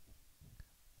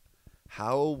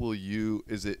 How will you,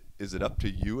 is it up to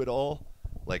you at all,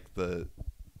 like the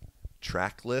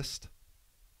track list,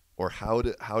 or how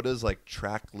does like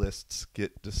track lists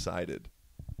get decided?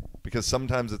 Because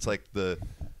sometimes it's like the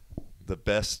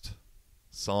best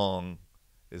song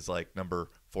is like number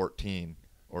 14,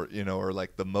 or or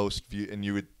like the most view, and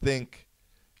you would think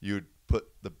you'd put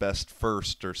the best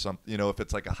first or something, if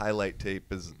it's like a highlight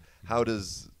tape. Is how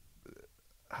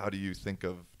do you think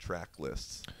of track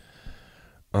lists?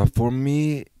 For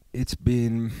me, it's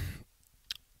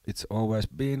always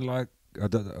been like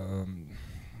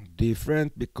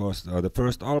different, because the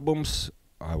first albums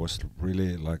I was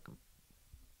really like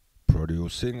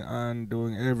producing and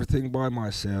doing everything by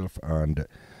myself, and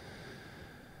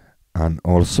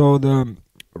also the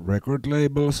record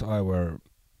labels I were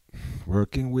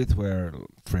working with were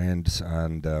friends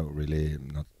and really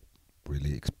not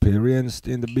really experienced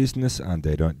in the business, and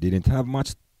they didn't have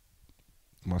much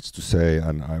to say,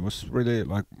 and I was really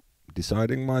like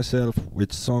deciding myself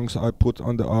which songs I put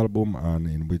on the album and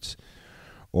in which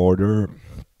order.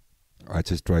 I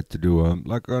just tried to do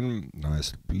like a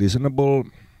nice listenable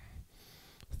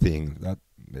thing that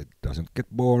it doesn't get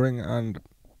boring, and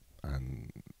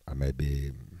I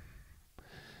maybe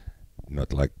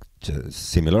not like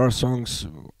similar songs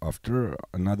after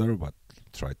another, but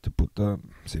try to put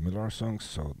similar songs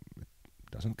so it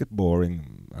doesn't get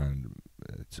boring, and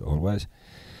it's always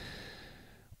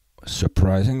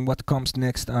surprising what comes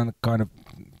next. And kind of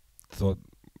thought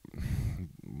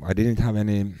I didn't have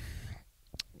any.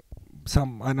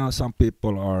 I know some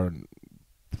people are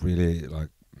really like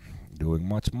doing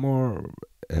much more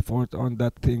effort on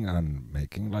that thing and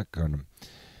making like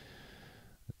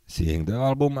seeing the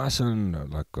album as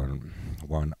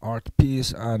one art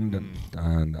piece, and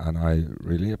I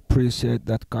really appreciate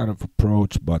that kind of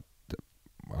approach. But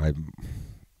I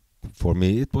for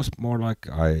me it was more like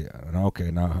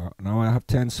okay, now I have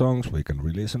 10 songs, we can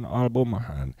release an album.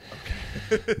 And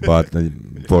but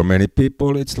for many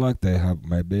people it's like they have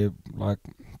maybe like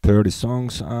 30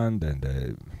 songs, and then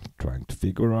they trying to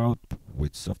figure out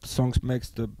which of the songs makes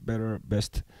the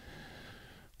best,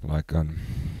 like an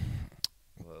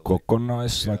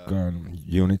kokonais, yeah, like an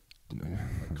unit,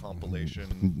 a compilation.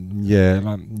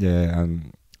 yeah, yeah,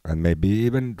 and maybe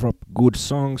even drop good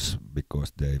songs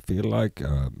because they feel like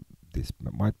this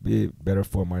might be better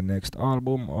for my next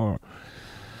album. Or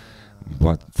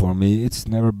but for me it's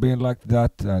never been like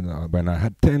that. And when I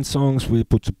had 10 songs, we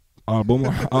put the album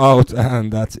out,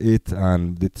 and that's it.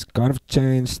 And it's kind of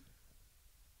changed.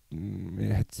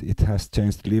 It has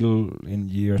changed little in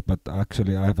years, but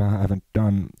actually I haven't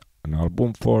done an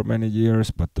album for many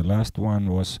years. But the last one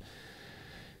was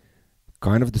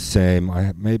kind of the same.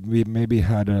 I maybe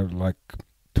had like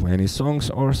 20 songs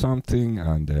or something,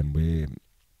 and then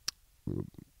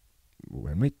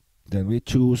we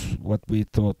choose what we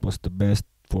thought was the best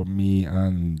for me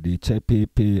and DJ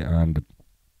PP,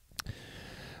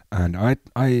 and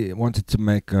I wanted to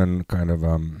make an kind of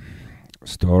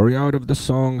story out of the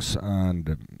songs,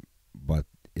 and but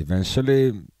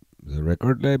eventually the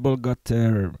record label got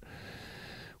their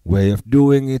way of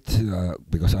doing it,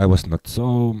 because I was not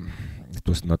so it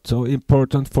was not so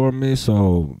important for me.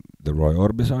 So the Roy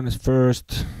Orbison is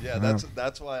first. Yeah,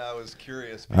 that's why I was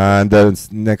curious. And the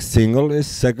next single is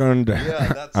second.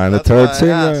 Yeah, that's and that's the third why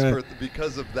I single asked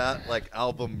because of that, like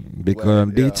album. because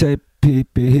way, yeah. DJ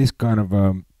PP, he's kind of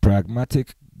a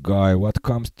pragmatic guy what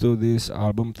comes to these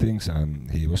album things,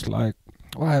 and he was like,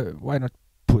 why not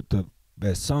put the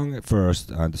best song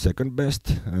first and the second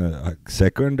best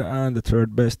second and the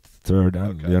third best third,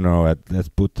 and Okay. let's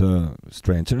put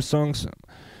stranger songs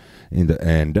in the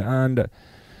end. And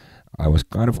I was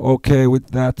kind of okay with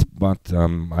that, but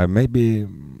I maybe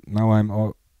now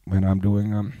when I'm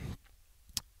doing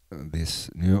this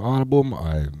new album,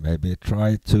 I maybe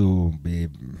try to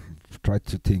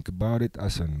think about it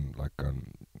as an like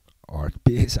an art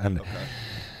piece, Okay.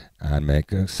 and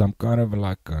make some kind of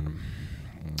like an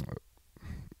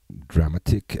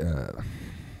dramatic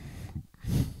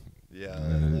Yeah,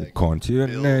 like continue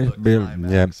build a build,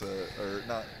 yeah. climax, or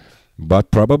not.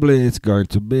 But probably it's going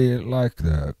to be like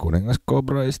the Kuningas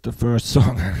Cobra is the first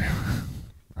song.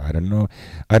 I don't know.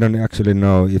 I don't actually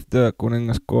know if the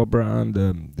Kuningas Cobra and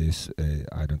this.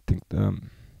 I don't think the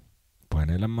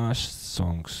Painella Mash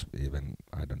songs even.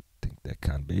 I don't think they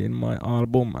can be in my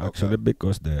album actually, Okay.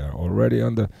 because they are already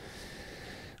on the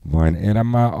Vain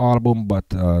Elämää album. But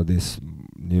this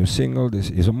new single, this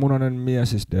Iso Munainen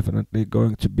Mies, is definitely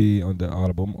going to be on the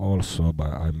album also. But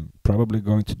I'm probably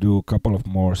going to do a couple of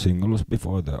more singles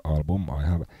before the album. I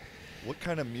have. What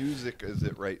kind of music is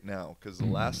it right now? Because the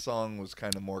last song was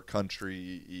kind of more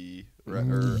country-y,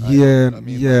 or Yeah, I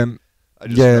mean, yeah, like, I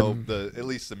just yeah. know at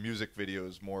least the music video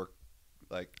is more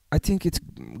like. I think it's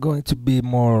going to be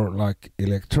more like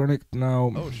electronic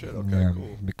now. Oh shit! Okay, Yeah,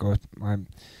 cool. because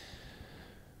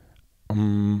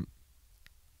um,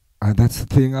 and that's the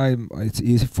thing. It's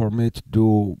easy for me to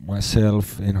do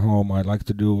myself in home. I like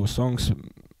to do songs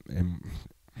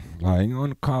lying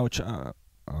on couch,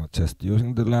 just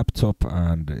using the laptop,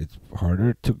 and it's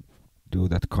harder to do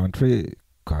that country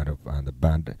kind of and the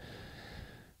band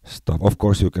stuff. Of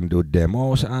course, you can do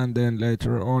demos and then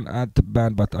later on add the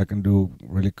band, but I can do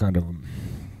really kind of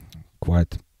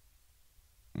quite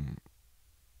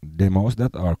demos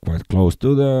that are quite close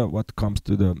to the what comes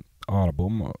to the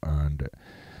album.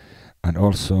 And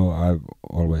also I've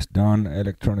always done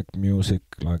electronic music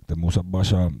like the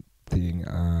Musabasha thing,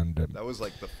 and That was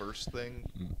like the first thing.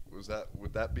 mm,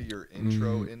 Would that be your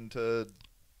intro mm, into?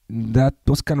 that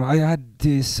was kind of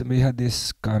we had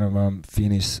this kind of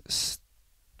Finnish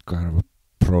kind of a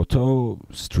proto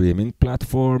streaming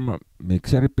platform,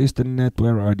 Mixeri.net,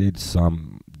 where I did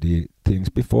some things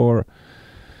before.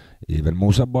 Even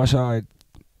Musabasha,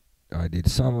 I did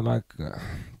some like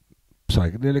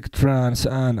psychedelic trance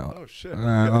Oh shit! Okay,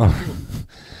 uh, cool.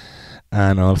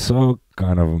 and also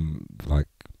kind of like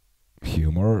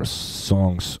humor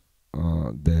songs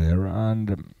there.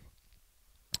 And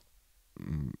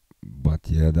but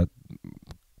yeah, that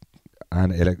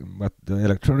and but the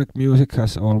electronic music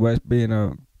has always been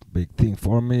a big thing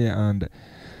for me, and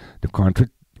the country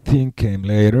thing came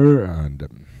later.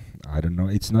 And I don't know,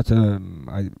 it's not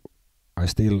I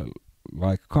still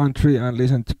like country and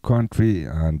listen to country,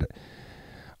 and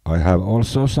I have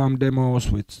also some demos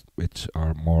which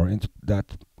are more into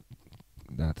that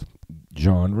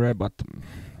genre. But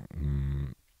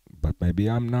maybe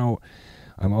I'm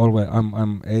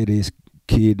 80s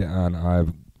kid, and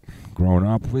I've grown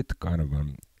up with kind of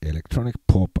electronic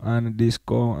pop and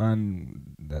disco,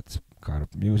 and that's kind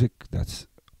of music that's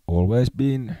always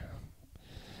been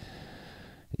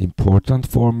important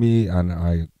for me, and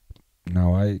I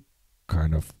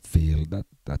kind of feel that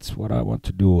that's what I want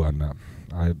to do, and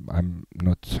I'm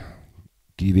not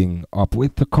giving up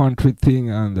with the country thing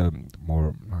and the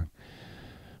more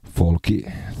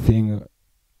folky thing,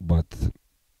 but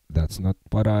that's not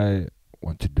what I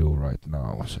want to do right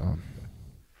now. So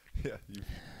Yeah, you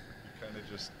kind of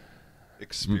just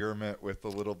experiment with a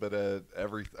little bit of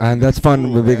everything. and that's fun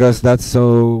cool, because that's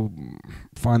so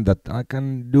fun that I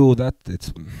can do that.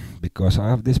 It's because I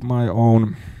have this my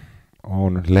own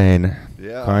lane,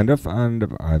 yeah, kind of, and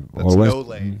I've that's always no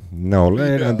lane. no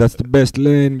lane, Yeah. and that's the best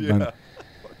lane. Yeah, And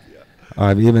fuck yeah.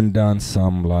 I've even done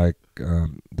some like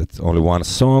that's only one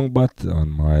song, but on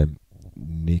my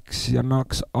Nix ja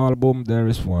Nax album there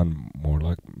is one more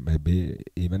like maybe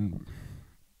even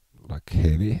like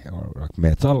heavy or like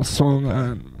metal song,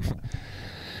 and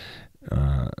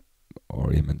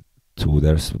or even two.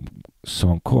 There's a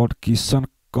song called Kissan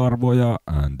Karvoja,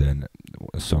 and then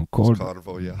a song called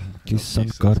Karvoja. Kissan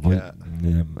Kissan's Karvoja,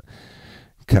 cat.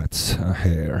 Cat's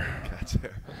Hair. Cat's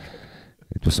hair.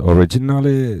 It was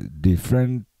originally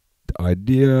different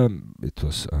idea. It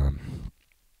was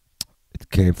it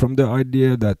came from the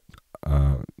idea that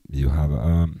you have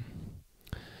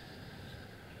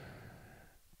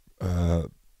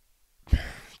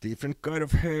different kind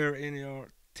of hair in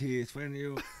your teeth when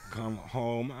you come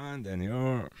home, and then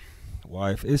your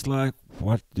wife is like,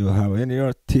 "What do you have in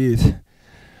your teeth?"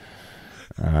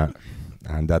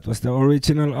 And that was the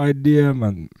original idea,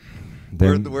 and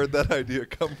then Where'd that idea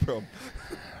come from?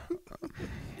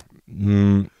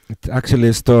 it's actually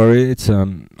a story. It's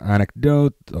an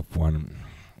anecdote of one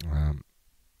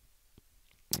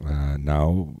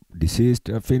now deceased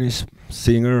Finnish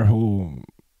singer who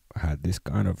had this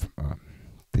kind of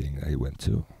thing. He went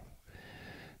to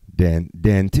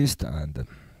dentist, and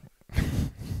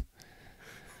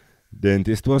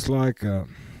dentist was like,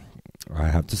 "I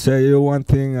have to say you one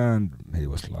thing," and he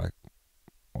was like,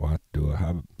 "What, do I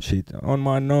have shit on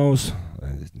my nose?"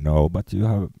 No, but you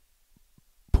have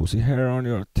pussy hair on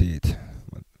your teeth.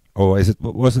 Oh,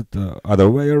 was it the other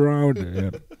way around?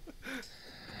 Yeah.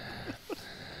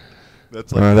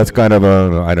 That's kind of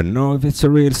a, I don't know if it's a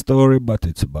real story, but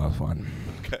it's about one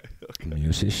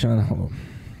musician.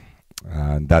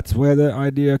 And that's where the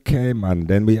idea came. And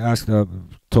then we asked a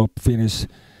top Finnish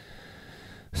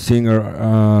singer,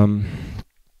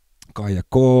 Kaija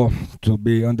K, to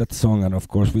be on that song. And of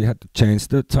course, we had to change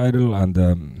the title and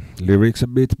the lyrics a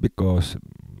bit because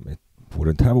it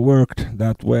wouldn't have worked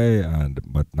that way.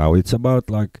 But now it's about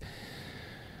like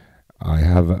I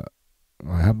have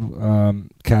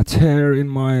cat's hair in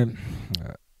my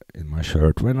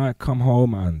shirt when I come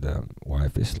home, and the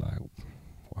wife is like,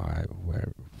 why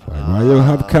you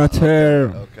have cat hair?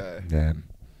 Okay. Yeah.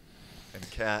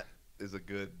 And cat is a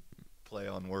good play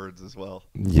on words as well.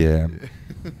 Yeah.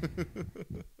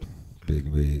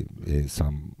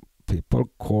 Some people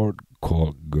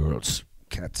call girls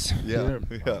cats. Yeah,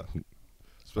 here. yeah.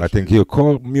 I think you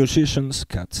call musicians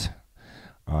cats.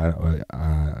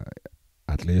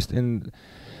 At least in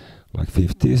like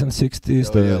 50s and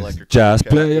 60s, the like jazz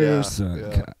cat, players.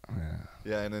 yeah.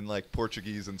 Yeah, and in like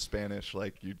Portuguese and Spanish,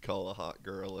 like you'd call a hot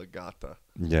girl a gata.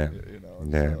 Yeah. You know.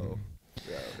 Yeah. So,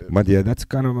 But yeah, that's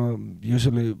kind of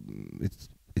usually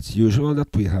it's usual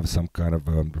that we have some kind of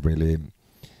really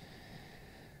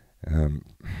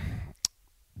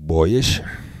boyish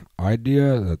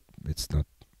idea that it's not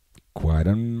quite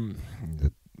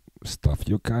the stuff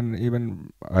you can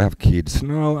even. I have kids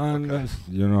now, and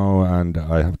and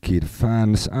I have kid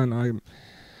fans, and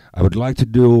I would like to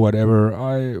do whatever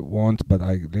I want, but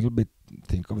I little bit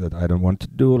think of that I don't want to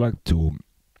do like too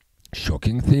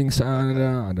shocking things, and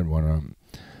I don't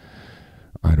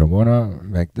wanna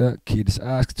make the kids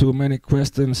ask too many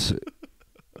questions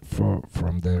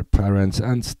from their parents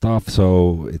and stuff.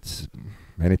 So it's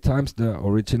many times the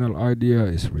original idea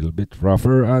is a little bit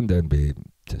rougher, and then be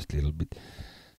just a little bit